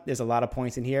 This one, there's a lot of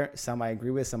points in here. Some I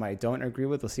agree with, some I don't agree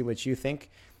with. We'll see what you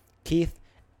think. Keith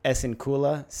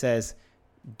Esinkula says,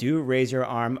 "Do raise your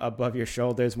arm above your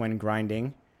shoulders when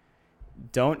grinding.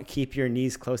 Don't keep your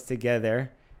knees close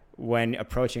together when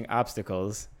approaching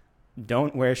obstacles.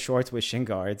 Don't wear shorts with shin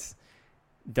guards.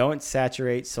 Don't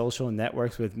saturate social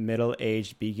networks with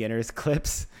middle-aged beginners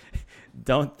clips.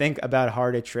 Don't think about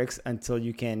harder tricks until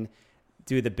you can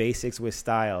do the basics with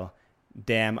style.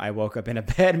 Damn, I woke up in a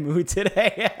bad mood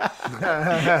today." I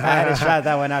had to shout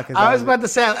that one out. I was about to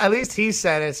say, at least he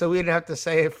said it, so we didn't have to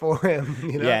say it for him.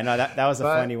 Yeah, no, that was a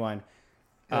funny one.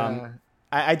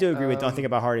 I do agree with don't think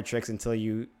about harder tricks until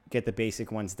you get the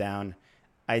basic ones down.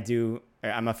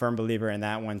 I'm a firm believer in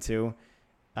that one too.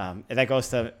 And that goes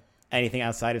to anything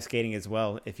outside of skating as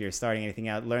well. If you're starting anything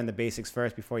out, learn the basics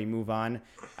first before you move on.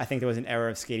 I think there was an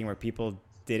era of skating where people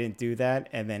didn't do that,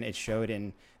 and then it showed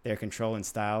in their control and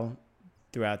style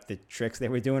throughout the tricks they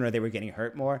were doing, or they were getting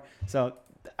hurt more. So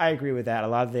I agree with that. A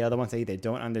lot of the other ones I either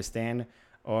don't understand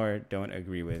or don't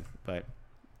agree with. But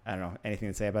I don't know. Anything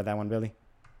to say about that one, Billy?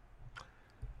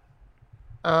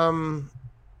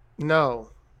 No.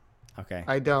 Okay.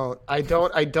 I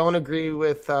don't agree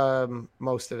with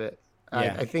most of it.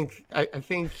 Yeah. I think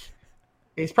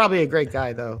he's probably a great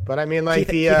guy though. But I mean, like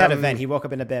he had a vent. He woke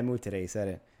up in a bad mood today. He said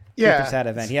it. Yeah. He had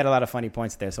a vent. He had a lot of funny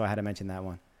points there, so I had to mention that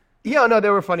one. Yeah, no,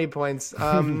 there were funny points.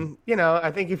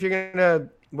 I think if you're gonna,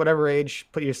 whatever age,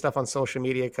 put your stuff on social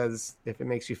media, because if it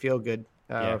makes you feel good,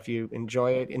 or if you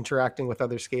enjoy it, interacting with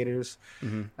other skaters,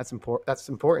 that's important. That's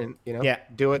important. Yeah.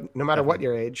 Do it no matter what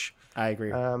your age. I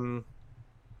agree.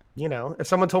 If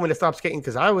someone told me to stop skating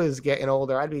because I was getting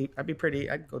older, I'd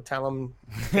go tell them,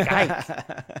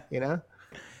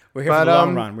 We're here for the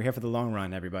long run. We're here for the long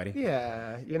run, everybody.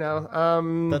 Yeah,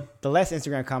 The last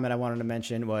Instagram comment I wanted to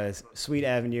mention was Sweet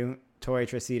Avenue. Tori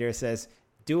Traceder says,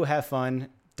 "Do have fun.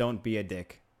 Don't be a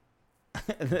dick."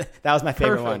 That was my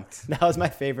favorite one. That was my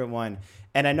favorite one.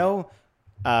 And I know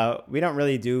we don't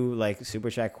really do like super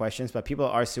chat questions, but people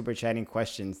are super chatting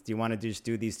questions. Do you want to just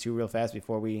do these two real fast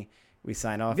before we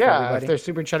sign off? Yeah, if they're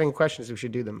super chatting questions, we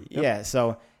should do them. Yep. Yeah,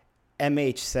 so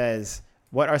MH says,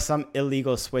 what are some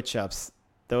illegal switch-ups?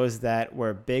 Those that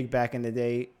were big back in the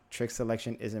day, trick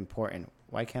selection is important.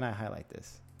 Why can't I highlight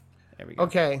this? There we go.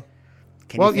 Okay.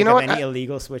 Can you think of any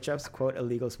illegal switch-ups? Quote,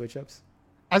 illegal switch-ups?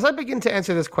 As I begin to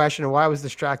answer this question, and why I was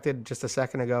distracted just a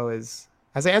second ago is,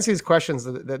 as I answer these questions,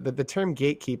 the term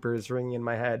gatekeeper is ringing in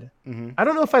my head. Mm-hmm. I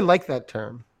don't know if I like that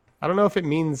term. I don't know if it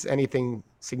means anything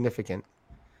significant.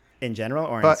 In general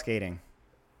or in skating?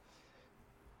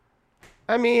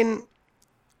 I mean,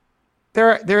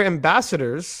 there are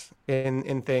ambassadors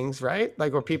in things, right?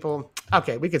 Like where people.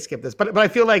 Okay, we could skip this, but I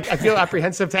feel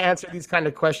apprehensive to answer these kind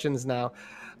of questions now.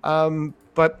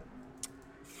 But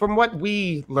from what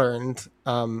we learned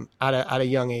at a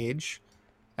young age,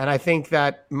 and I think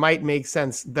that might make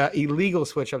sense, the illegal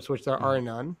switch-ups, which there are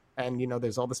none, and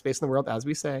there's all the space in the world, as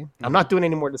we say. I'm not doing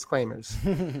any more disclaimers.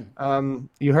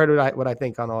 You heard what I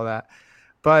think on all that,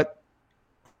 but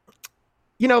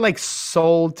like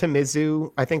Seoul to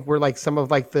Mizu, I think we're like some of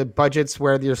like the budgets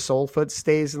where your sole foot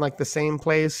stays in like the same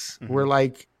place were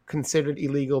like considered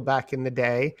illegal back in the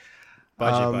day.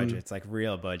 Budgets, like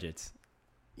real budgets.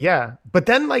 Yeah. But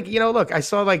then look, I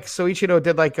saw like Soichiro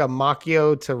did like a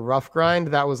Makio to rough grind.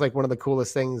 That was like one of the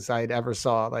coolest things I'd ever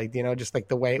saw. Like, just like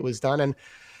the way it was done. And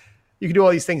you can do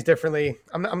all these things differently.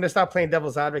 I'm going to stop playing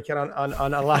devil's advocate on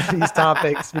a lot of these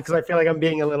topics because I feel like I'm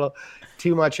being a little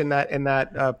too much in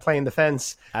that playing the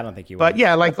fence. I don't think you But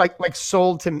yeah, like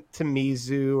sold to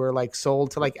Mizu or like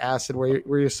sold to like acid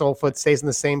where your sole foot stays in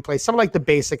the same place. Some of like the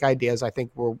basic ideas I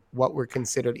think were what were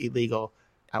considered illegal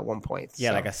at one point.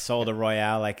 Yeah, like a Sol de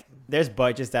Royale. Like there's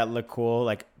budgets that look cool,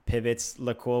 like pivots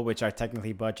look cool, which are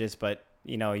technically budgets, but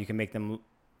you can make them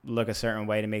look a certain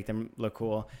way to make them look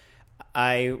cool.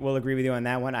 I will agree with you on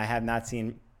that one. I have not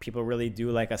seen people really do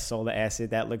like a Sol de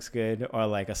Acid that looks good, or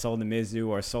like a Sol de Mizu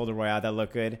or a Sol de Royale that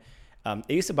look good.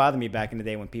 It used to bother me back in the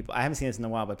day when I haven't seen this in a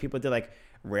while, but people did like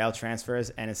rail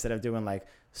transfers, and instead of doing like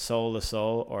Sol to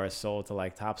Sol or a Sol to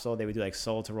like top Sol, they would do like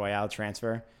Sol to Royale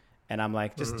transfer. And I'm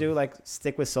like, just do like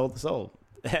stick with Sol to Sol.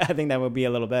 I think that would be a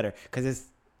little better because it's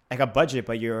like a budget,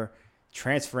 but you're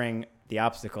transferring the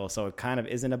obstacle, so it kind of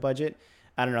isn't a budget.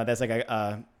 I don't know. That's like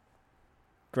a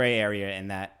gray area in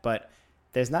that, but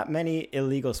there's not many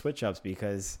illegal switch ups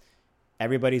because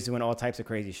everybody's doing all types of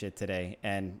crazy shit today,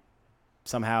 and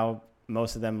somehow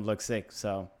most of them look sick.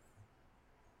 So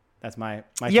that's my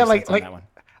on that one.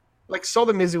 Like Sol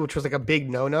de Mizu, which was like a big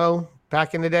no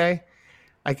back in the day.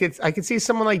 I could see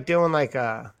someone like doing like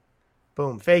a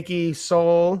boom fakie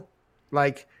Sol,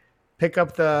 like pick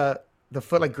up the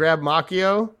foot, like grab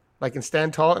Makio, like and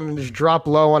stand tall, and then just drop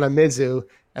low on a Mizu.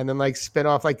 And then like spin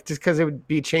off, like just because it would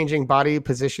be changing body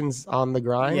positions on the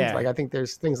grind. Yeah. Like I think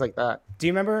there's things like that. Do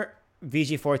you remember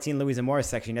VG14 Louis Zamora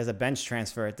section? He has a bench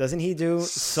transfer. Doesn't he do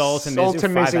Sol to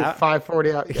Mizu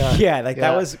 540 out? Yeah,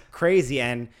 that was crazy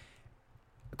and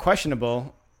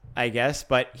questionable, I guess.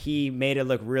 But he made it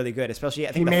look really good, especially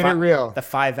I think he made it real. The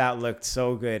 5 out looked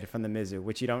so good from the Mizu,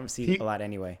 which you don't see a lot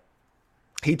anyway.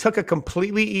 He took a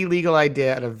completely illegal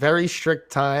idea at a very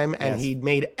strict time, and he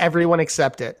made everyone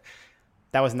accept it.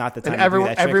 That was not the time to do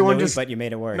that trick, Louis, but you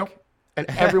made it work. Nope. And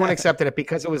everyone accepted it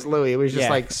because it was Louis. It was just Yeah.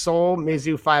 like Seoul,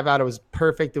 Mizu, 5 out. It was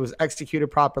perfect. It was executed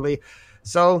properly.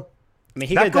 So I mean,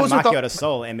 he could that have done goes with Macchio to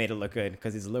Soul and made it look good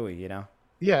because he's Louis, you know?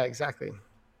 yeah, exactly.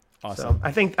 Awesome. So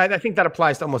I think that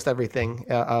applies to almost everything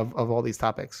of all these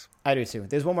topics. I do too.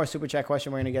 There's one more super chat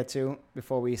question we're going to get to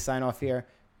before we sign off here.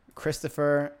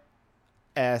 Christopher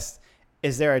asked,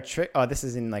 is there a trick? Oh, this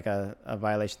is in like a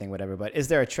violation thing, whatever. But is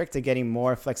there a trick to getting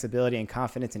more flexibility and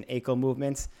confidence in ankle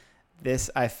movements?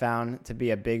 This I found to be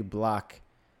a big block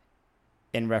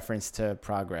in reference to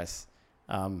progress.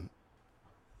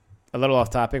 A little off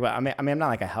topic, but I mean, I'm not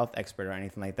like a health expert or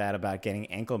anything like that about getting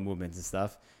ankle movements and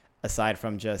stuff, aside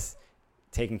from just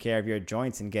taking care of your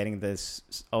joints and getting this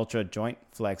ultra joint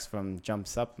flex from Jump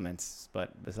supplements.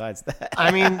 But besides that,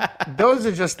 I mean, those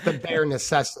are just the bare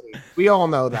necessity. We all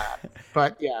know that.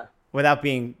 But yeah, without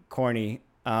being corny,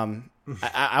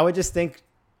 I would just think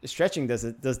stretching does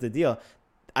the deal.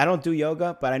 I don't do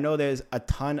yoga, but I know there's a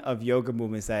ton of yoga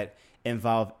movements that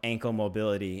involve ankle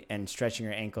mobility and stretching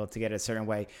your ankle to get it a certain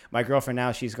way. My girlfriend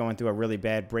now, she's going through a really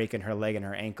bad break in her leg and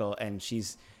her ankle, and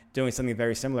she's doing something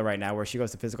very similar right now where she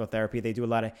goes to physical therapy. They do a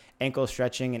lot of ankle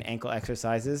stretching and ankle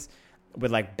exercises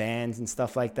with like bands and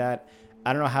stuff like that.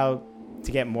 I don't know how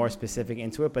to get more specific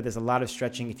into it, but there's a lot of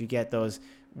stretching if you get those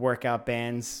workout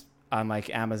bands on like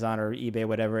Amazon or eBay,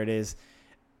 whatever it is,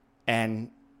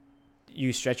 and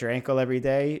you stretch your ankle every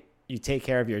day, you take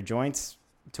care of your joints.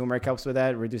 Turmeric helps with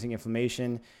that, reducing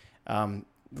inflammation.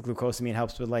 Glucosamine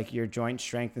helps with like your joint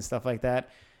strength and stuff like that.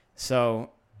 So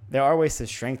there are ways to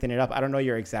strengthen it up. I don't know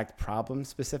your exact problem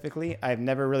specifically. I've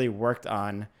never really worked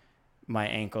on my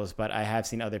ankles, but I have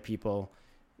seen other people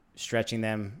stretching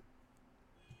them,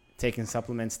 taking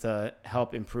supplements to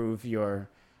help improve your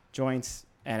joints.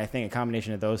 And I think a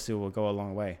combination of those two will go a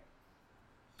long way.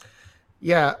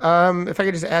 yeah. If I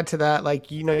could just add to that, like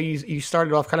you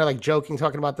started off kind of like joking,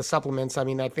 talking about the supplements. I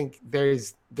mean, I think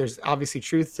there's obviously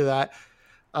truth to that,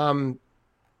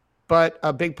 but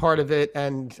a big part of it,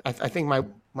 and I think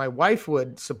my wife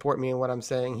would support me in what I'm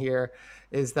saying here,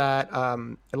 is that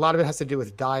a lot of it has to do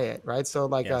with diet, right? So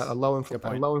like Yes. a low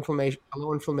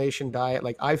inflammation diet,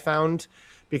 like I found,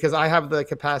 because I have the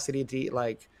capacity to eat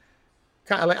like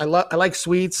I like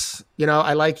sweets,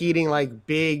 I like eating like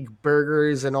big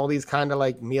burgers and all these kind of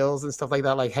like meals and stuff like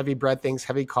that, like heavy bread things,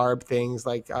 heavy carb things.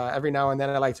 Like every now and then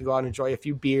I like to go out and enjoy a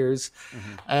few beers.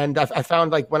 Mm-hmm. And I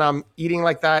found like when I'm eating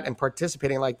like that and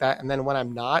participating like that, and then when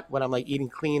I'm not, when I'm like eating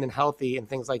clean and healthy and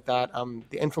things like that,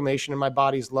 the inflammation in my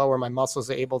body is lower, my muscles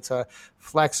are able to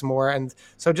flex more. And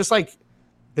so just like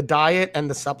the diet and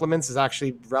the supplements is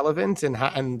actually relevant, and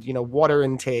water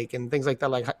intake and things like that,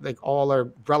 like all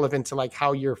are relevant to like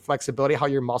how your flexibility, how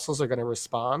your muscles are going to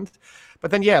respond. But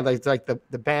then like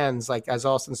the bands, like as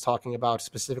Austin's talking about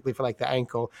specifically for like the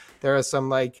ankle, there are some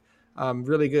like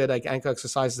really good like ankle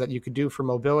exercises that you could do for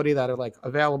mobility that are like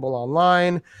available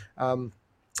online.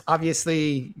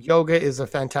 Obviously yoga is a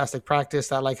fantastic practice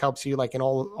that like helps you like in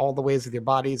all the ways with your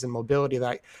bodies, and mobility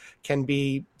that can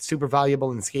be super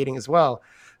valuable in skating as well.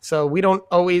 So we don't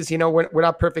always, we're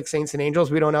not perfect saints and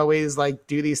angels. We don't always like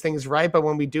do these things right, but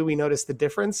when we do, we notice the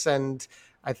difference. And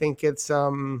I think it's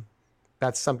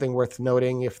that's something worth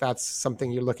noting if that's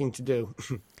something you're looking to do.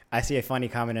 I see a funny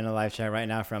comment in the live chat right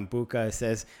now from Buka. It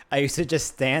says, I used to just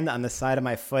stand on the side of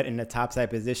my foot in the topside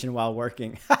position while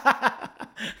working.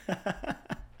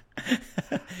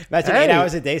 Imagine 8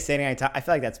 hours a day standing on top. I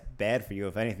feel like that's bad for you,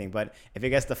 if anything. But if it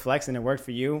gets the flex and it worked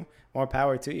for you, more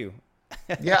power to you.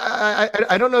 Yeah,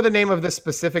 I don't know the name of this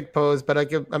specific pose, but I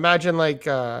could imagine like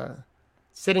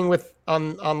sitting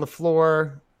on the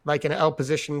floor, like in an L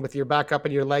position with your back up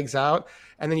and your legs out,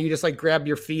 and then you just like grab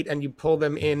your feet and you pull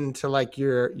them into like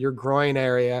your groin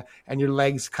area, and your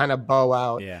legs kind of bow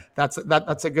out. Yeah, that's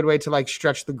a good way to like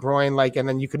stretch the groin, like, and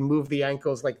then you can move the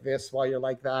ankles like this while you're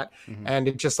like that, and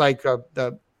it just like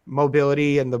the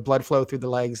mobility and the blood flow through the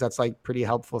legs. That's like pretty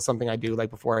helpful. Something I do like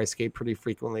before I skate pretty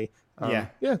frequently.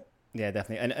 Yeah,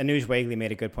 definitely. And Anuj Wagley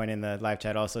made a good point in the live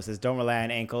chat also. Says, don't rely on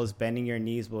ankles. Bending your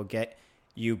knees will get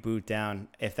you boot down.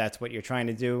 If that's what you're trying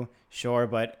to do, sure.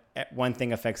 But one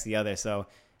thing affects the other. So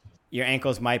your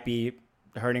ankles might be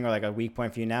hurting or like a weak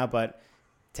point for you now, but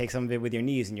take some of it with your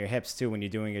knees and your hips too when you're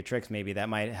doing your tricks. Maybe that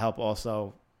might help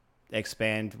also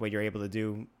expand what you're able to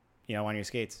do, on your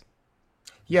skates.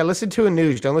 Yeah, listen to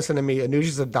Anuj. Don't listen to me. Anuj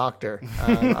is a doctor.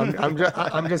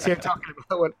 I'm just here talking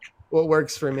about what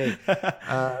works for me.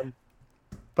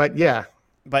 But yeah,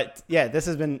 this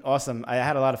has been awesome. I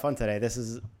had a lot of fun today. This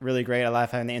is really great. I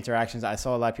love having the interactions. I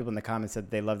saw a lot of people in the comments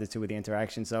that they loved it too with the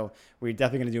interaction. So we're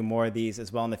definitely going to do more of these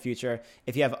as well in the future.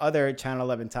 If you have other Channel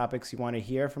 11 topics you want to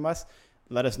hear from us,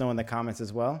 let us know in the comments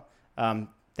as well.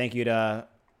 Thank you to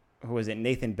who was it,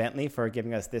 Nathan Bentley, for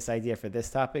giving us this idea for this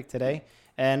topic today.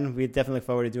 And we definitely look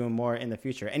forward to doing more in the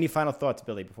future. Any final thoughts,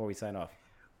 Billy, before we sign off?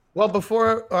 Well,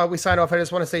 before we sign off, I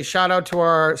just want to say shout out to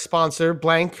our sponsor,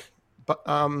 Blank.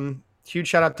 Huge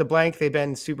shout out to Blank. They've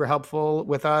been super helpful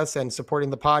with us and supporting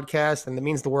the podcast, and it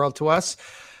means the world to us.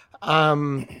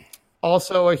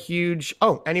 Also a huge,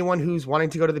 anyone who's wanting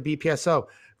to go to the BPSO,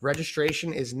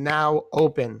 registration is now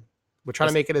open. We're trying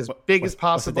to make it as big as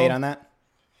possible. What's the date on that?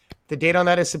 The date on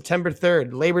that is September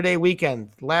 3rd, Labor Day weekend.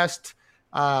 Last,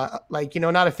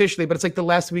 not officially, but it's like the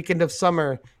last weekend of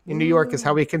summer in New York is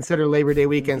how we consider Labor Day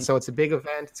weekend. So it's a big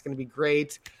event. It's going to be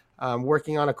great.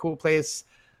 Working on a cool place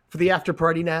for the after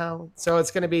party now. So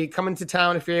it's going to be coming to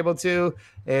town if you're able to.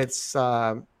 It's,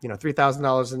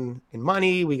 $3,000 in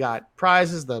money. We got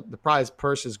prizes. The prize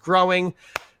purse is growing.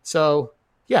 So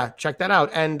yeah, check that out.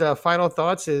 And final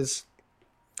thoughts is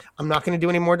I'm not going to do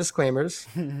any more disclaimers.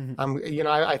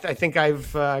 I think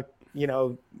I've,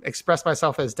 expressed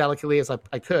myself as delicately as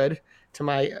I could to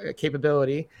my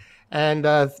capability. And,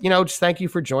 just thank you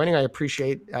for joining. I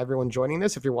appreciate everyone joining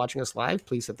this. If you're watching us live,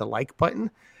 please hit the like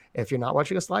button. If you're not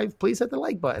watching us live, please hit the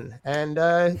like button.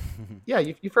 And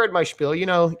you've heard my spiel. You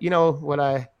know what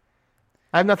I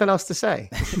have nothing else to say.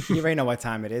 You already know what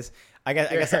time it is. I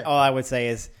guess all I would say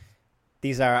is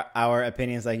these are our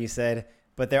opinions, like you said,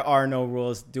 but there are no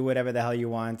rules. Do whatever the hell you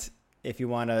want. If you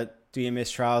want to do your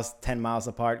mistrials 10 miles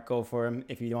apart, go for them.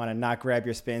 If you want to not grab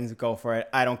your spins, go for it.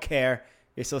 I don't care.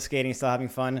 You're still skating, still having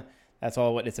fun. That's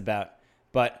all what it's about.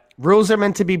 But rules are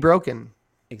meant to be broken.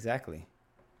 Exactly.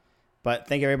 But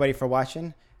thank you, everybody, for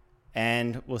watching.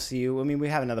 And we'll see you. I mean, we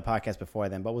have another podcast before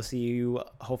then, but we'll see you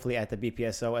hopefully at the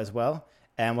BPSO as well.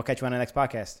 And we'll catch you on the next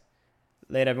podcast.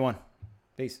 Later, everyone.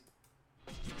 Peace.